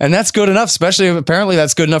 And that's good enough, especially if apparently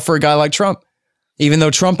that's good enough for a guy like Trump. Even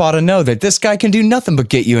though Trump ought to know that this guy can do nothing but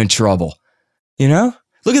get you in trouble,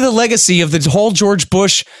 Look at the legacy of the whole George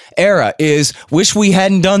Bush era is wish we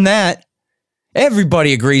hadn't done that.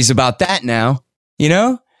 Everybody agrees about that now,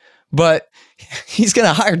 But He's going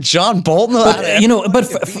to hire John Bolton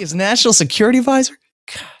to be his national security advisor?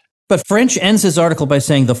 But French ends his article by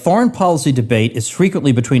saying the foreign policy debate is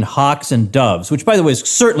frequently between hawks and doves, which, by the way, is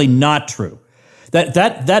certainly not true.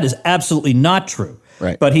 That is absolutely not true.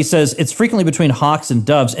 Right. But he says it's frequently between hawks and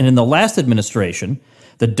doves, and in the last administration,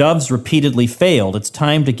 the doves repeatedly failed. It's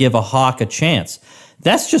time to give a hawk a chance.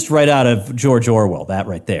 That's just right out of George Orwell, that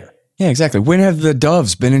right there. Yeah, exactly. When have the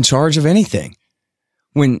doves been in charge of anything?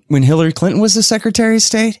 When Hillary Clinton was the Secretary of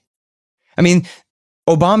State? I mean,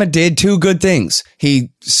 Obama did two good things. He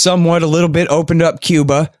somewhat a little bit opened up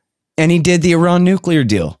Cuba, and he did the Iran nuclear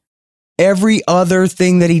deal. Every other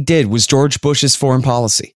thing that he did was George Bush's foreign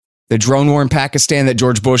policy. The drone war in Pakistan that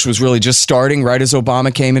George Bush was really just starting right as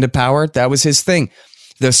Obama came into power, that was his thing.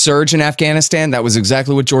 The surge in Afghanistan, that was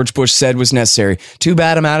exactly what George Bush said was necessary. Too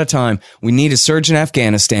bad I'm out of time. We need a surge in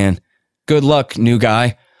Afghanistan. Good luck, new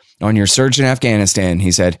guy, on your surge in Afghanistan,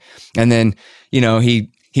 he said. And then, he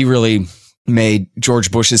really made George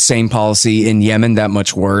Bush's same policy in Yemen that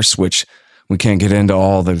much worse, which we can't get into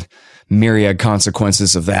all the myriad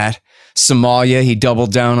consequences of that. Somalia, he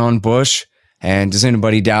doubled down on Bush. And does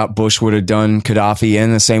anybody doubt Bush would have done Gaddafi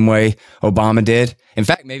in the same way Obama did? In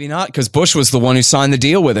fact, maybe not, because Bush was the one who signed the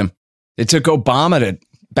deal with him. It took Obama to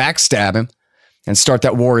backstab him and start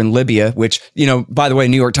that war in Libya, which, by the way,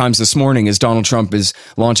 New York Times this morning is Donald Trump is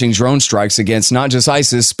launching drone strikes against not just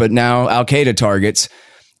ISIS, but now Al-Qaeda targets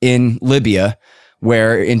in Libya,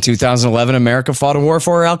 where in 2011, America fought a war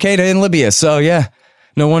for Al-Qaeda in Libya. So, yeah,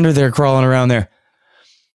 no wonder they're crawling around there.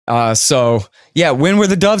 When were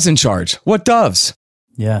the doves in charge? What doves?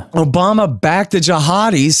 Yeah. Obama backed the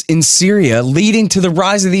jihadis in Syria, leading to the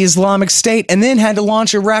rise of the Islamic State, and then had to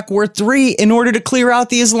launch Iraq War III in order to clear out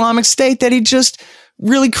the Islamic State that he just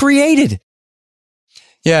really created.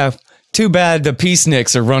 Yeah. Too bad the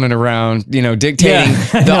peaceniks are running around, dictating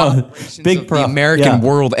the American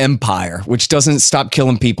world empire, which doesn't stop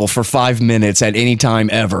killing people for 5 minutes at any time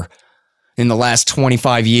ever in the last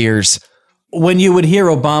 25 years. When you would hear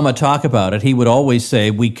Obama talk about it, he would always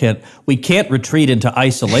say, we can't retreat into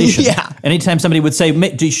isolation. Yeah. Anytime somebody would say,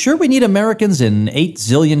 do you sure we need Americans in 8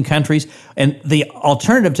 zillion countries? And the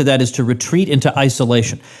alternative to that is to retreat into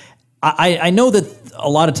isolation. I know that a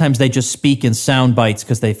lot of times they just speak in sound bites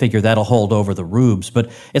because they figure that'll hold over the rubes,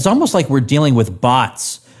 but it's almost like we're dealing with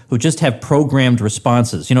bots who just have programmed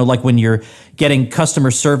responses. Like when you're getting customer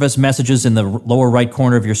service messages in the lower right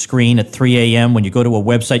corner of your screen at 3 a.m. when you go to a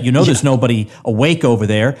website, there's nobody awake over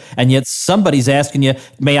there, and yet somebody's asking you,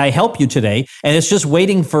 may I help you today? And it's just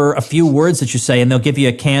waiting for a few words that you say, and they'll give you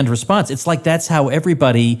a canned response. It's like that's how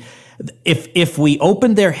everybody... If we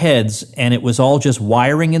opened their heads and it was all just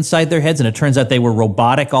wiring inside their heads and it turns out they were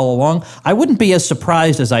robotic all along, I wouldn't be as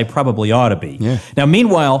surprised as I probably ought to be. Yeah. Now,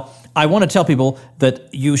 meanwhile, I want to tell people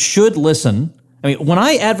that you should listen. I mean, when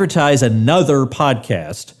I advertise another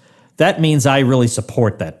podcast, that means I really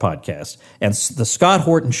support that podcast. And the Scott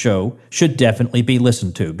Horton Show should definitely be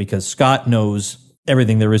listened to because Scott knows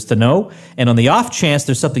everything there is to know. And on the off chance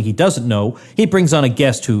there's something he doesn't know, he brings on a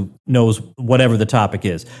guest who knows whatever the topic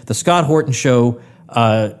is. The Scott Horton Show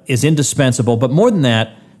is indispensable. But more than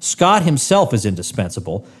that, Scott himself is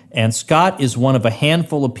indispensable. And Scott is one of a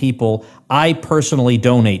handful of people I personally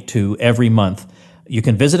donate to every month. You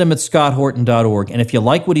can visit him at scotthorton.org. And if you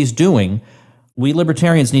like what he's doing, we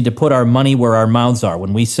libertarians need to put our money where our mouths are.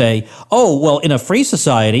 When we say, in a free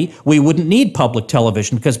society, we wouldn't need public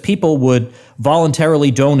television because people would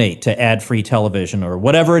voluntarily donate to ad-free television or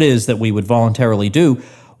whatever it is that we would voluntarily do.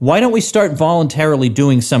 Why don't we start voluntarily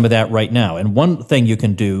doing some of that right now? And one thing you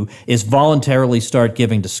can do is voluntarily start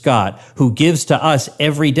giving to Scott, who gives to us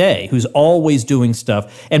every day, who's always doing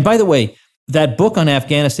stuff. And by the way, that book on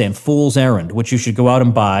Afghanistan, Fool's Errand, which you should go out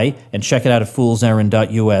and buy and check it out at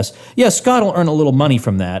foolserrand.us. Yeah, Scott will earn a little money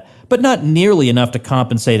from that, but not nearly enough to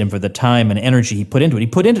compensate him for the time and energy he put into it. He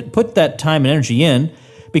put that time and energy in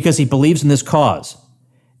because he believes in this cause.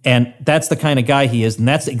 And that's the kind of guy he is, and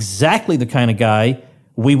that's exactly the kind of guy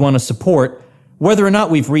we want to support. Whether or not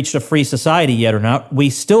we've reached a free society yet or not, we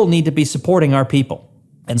still need to be supporting our people.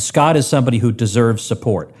 And Scott is somebody who deserves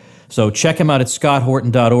support. So check him out at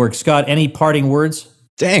scotthorton.org. Scott, any parting words?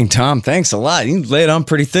 Dang, Tom, thanks a lot. You laid on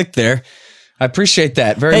pretty thick there. I appreciate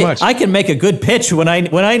that very much. I can make a good pitch when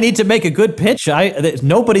I need to make a good pitch.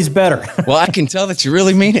 Nobody's better. Well, I can tell that you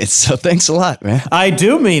really mean it. So thanks a lot, man. I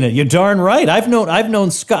do mean it. You're darn right. I've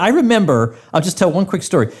known Scott. I remember. I'll just tell one quick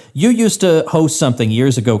story. You used to host something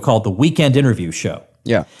years ago called the Weekend Interview Show.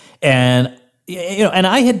 Yeah, and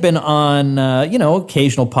I had been on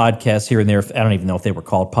occasional podcasts here and there. I don't even know if they were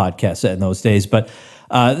called podcasts in those days, but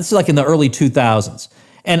this is like in the early 2000s.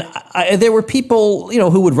 And there were people,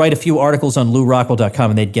 who would write a few articles on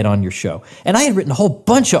LouRockwell.com and they'd get on your show. And I had written a whole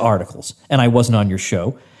bunch of articles and I wasn't on your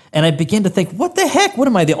show. And I began to think, what the heck? What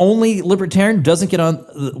am I, the only libertarian who doesn't get on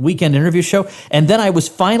the weekend interview show? And then I was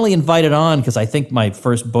finally invited on because I think my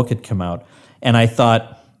first book had come out. And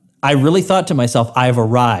I really thought to myself, I've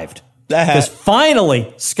arrived. Because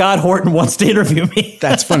finally, Scott Horton wants to interview me.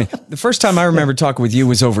 That's funny. The first time I remember talking with you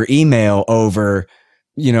was over email over,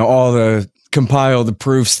 all the compiled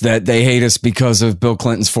proofs that they hate us because of Bill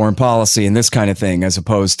Clinton's foreign policy and this kind of thing, as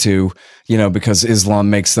opposed to, because Islam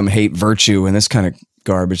makes them hate virtue and this kind of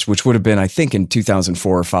garbage, which would have been, I think, in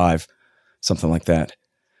 2004 or 5, something like that.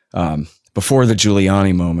 Before the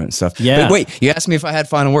Giuliani moment and stuff. Yeah. But wait, you asked me if I had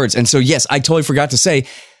final words. And so, yes, I totally forgot to say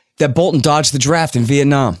that Bolton dodged the draft in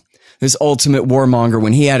Vietnam. This ultimate warmonger,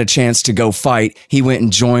 when he had a chance to go fight, he went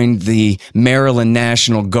and joined the Maryland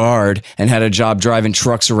National Guard and had a job driving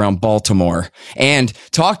trucks around Baltimore and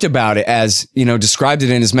talked about it as, described it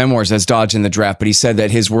in his memoirs as dodging the draft. But he said that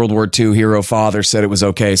his World War II hero father said it was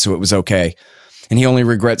okay, so it was okay. And he only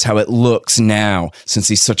regrets how it looks now since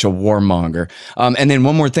he's such a warmonger. And then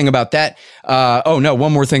one more thing about that.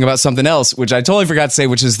 One more thing about something else, which I totally forgot to say,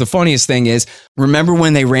 which is the funniest thing is, remember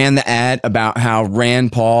when they ran the ad about how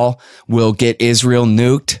Rand Paul will get Israel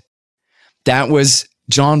nuked? That was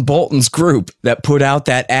John Bolton's group that put out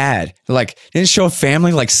that ad. Like, didn't show a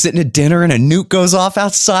family like sitting at dinner and a nuke goes off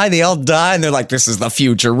outside. They all die and they're like, this is the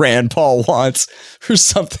future Rand Paul wants or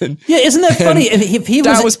something. Yeah, isn't that funny? And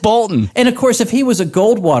that was Bolton. And of course, if he was a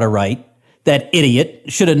Goldwaterite, that idiot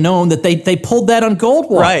should have known that they pulled that on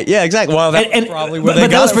Goldwater. Right. Yeah. Exactly. Well, that's probably where they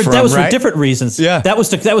got it from. That was right? for different reasons. Yeah. That was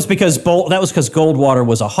because Goldwater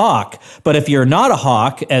was a hawk. But if you're not a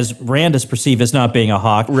hawk, as Rand is perceived as not being a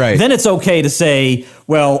hawk, right, then it's okay to say,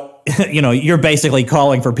 well, you're basically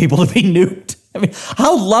calling for people to be nuked. I mean,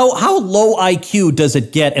 how low IQ does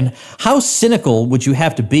it get, and how cynical would you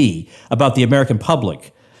have to be about the American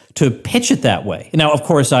public to pitch it that way? Now, of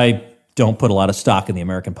course, I don't put a lot of stock in the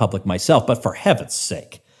American public myself, but for heaven's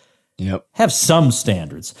sake, have some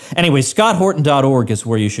standards. Anyway, ScottHorton.org is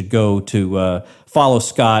where you should go to follow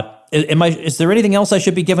Scott. Is there anything else I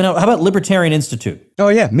should be giving out? How about Libertarian Institute? Oh,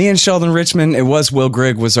 yeah. Me and Sheldon Richman. It was Will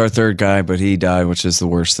Grigg was our third guy, but he died, which is the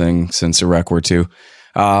worst thing since Iraq War II.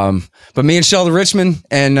 But me and Sheldon Richman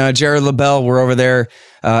and Jared LaBelle were over there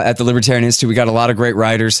at the Libertarian Institute. We got a lot of great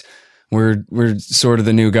writers. We're sort of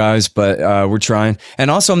the new guys, but we're trying.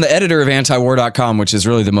 And also, I'm the editor of antiwar.com, which is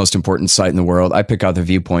really the most important site in the world. I pick out the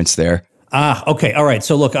viewpoints there. Okay. All right.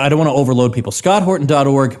 So look, I don't want to overload people.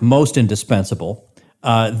 ScottHorton.org, most indispensable.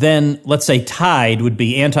 Then let's say tied would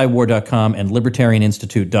be antiwar.com and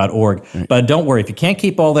libertarianinstitute.org. Right. But don't worry, if you can't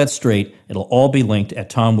keep all that straight, it'll all be linked at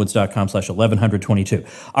tomwoods.com/1122.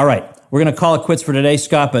 All right. We're going to call it quits for today,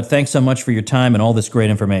 Scott, but thanks so much for your time and all this great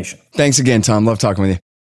information. Thanks again, Tom. Love talking with you.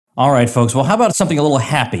 All right, folks. Well, how about something a little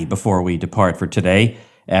happy before we depart for today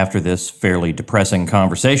after this fairly depressing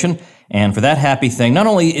conversation? And for that happy thing, not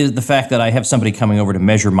only is the fact that I have somebody coming over to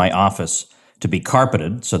measure my office to be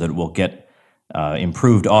carpeted so that it will get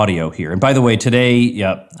improved audio here. And by the way, today,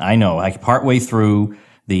 I know, partway through,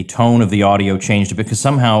 the tone of the audio changed because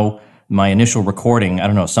somehow my initial recording, I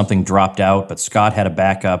don't know, something dropped out, but Scott had a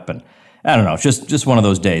backup, and I don't know, just one of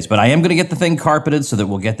those days. But I am going to get the thing carpeted so that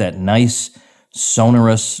we'll get that nice,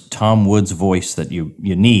 sonorous Tom Woods voice that you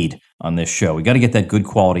need on this show. We got to get that good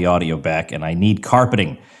quality audio back, and I need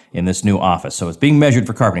carpeting in this new office. So it's being measured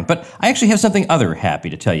for carpeting. But I actually have something other happy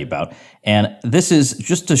to tell you about, and this is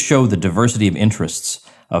just to show the diversity of interests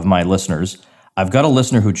of my listeners. I've got a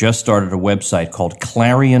listener who just started a website called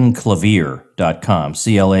ClarionClavier.com,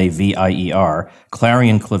 CLAVIER,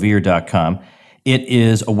 ClarionClavier.com. It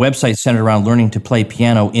is a website centered around learning to play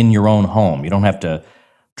piano in your own home. You don't have to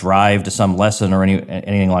drive to some lesson or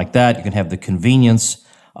anything like that. You can have the convenience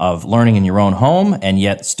of learning in your own home and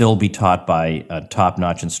yet still be taught by a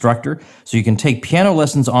top-notch instructor. So you can take piano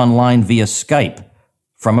lessons online via Skype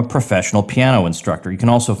from a professional piano instructor. You can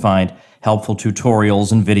also find helpful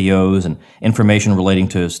tutorials and videos and information relating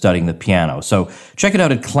to studying the piano. So check it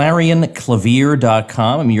out at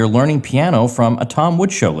ClarionClavier.com. I mean, you're learning piano from a Tom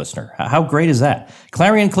Woods Show listener. How great is that?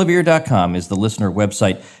 ClarionClavier.com is the listener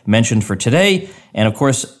website mentioned for today. And of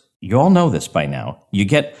course, you all know this by now. You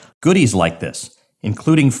get goodies like this,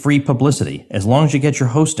 including free publicity, as long as you get your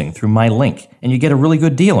hosting through my link. And you get a really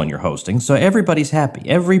good deal on your hosting, so everybody's happy.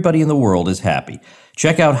 Everybody in the world is happy.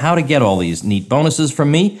 Check out how to get all these neat bonuses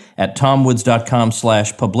from me at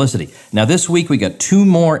tomwoods.com/publicity. Now, this week we got 2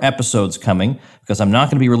 more episodes coming because I'm not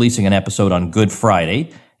going to be releasing an episode on Good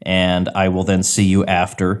Friday, and I will then see you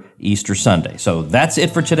after Easter Sunday. So that's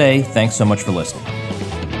it for today. Thanks so much for listening.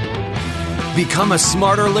 Become a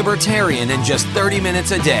smarter libertarian in just 30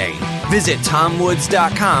 minutes a day. Visit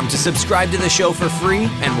TomWoods.com to subscribe to the show for free,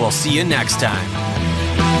 and we'll see you next time.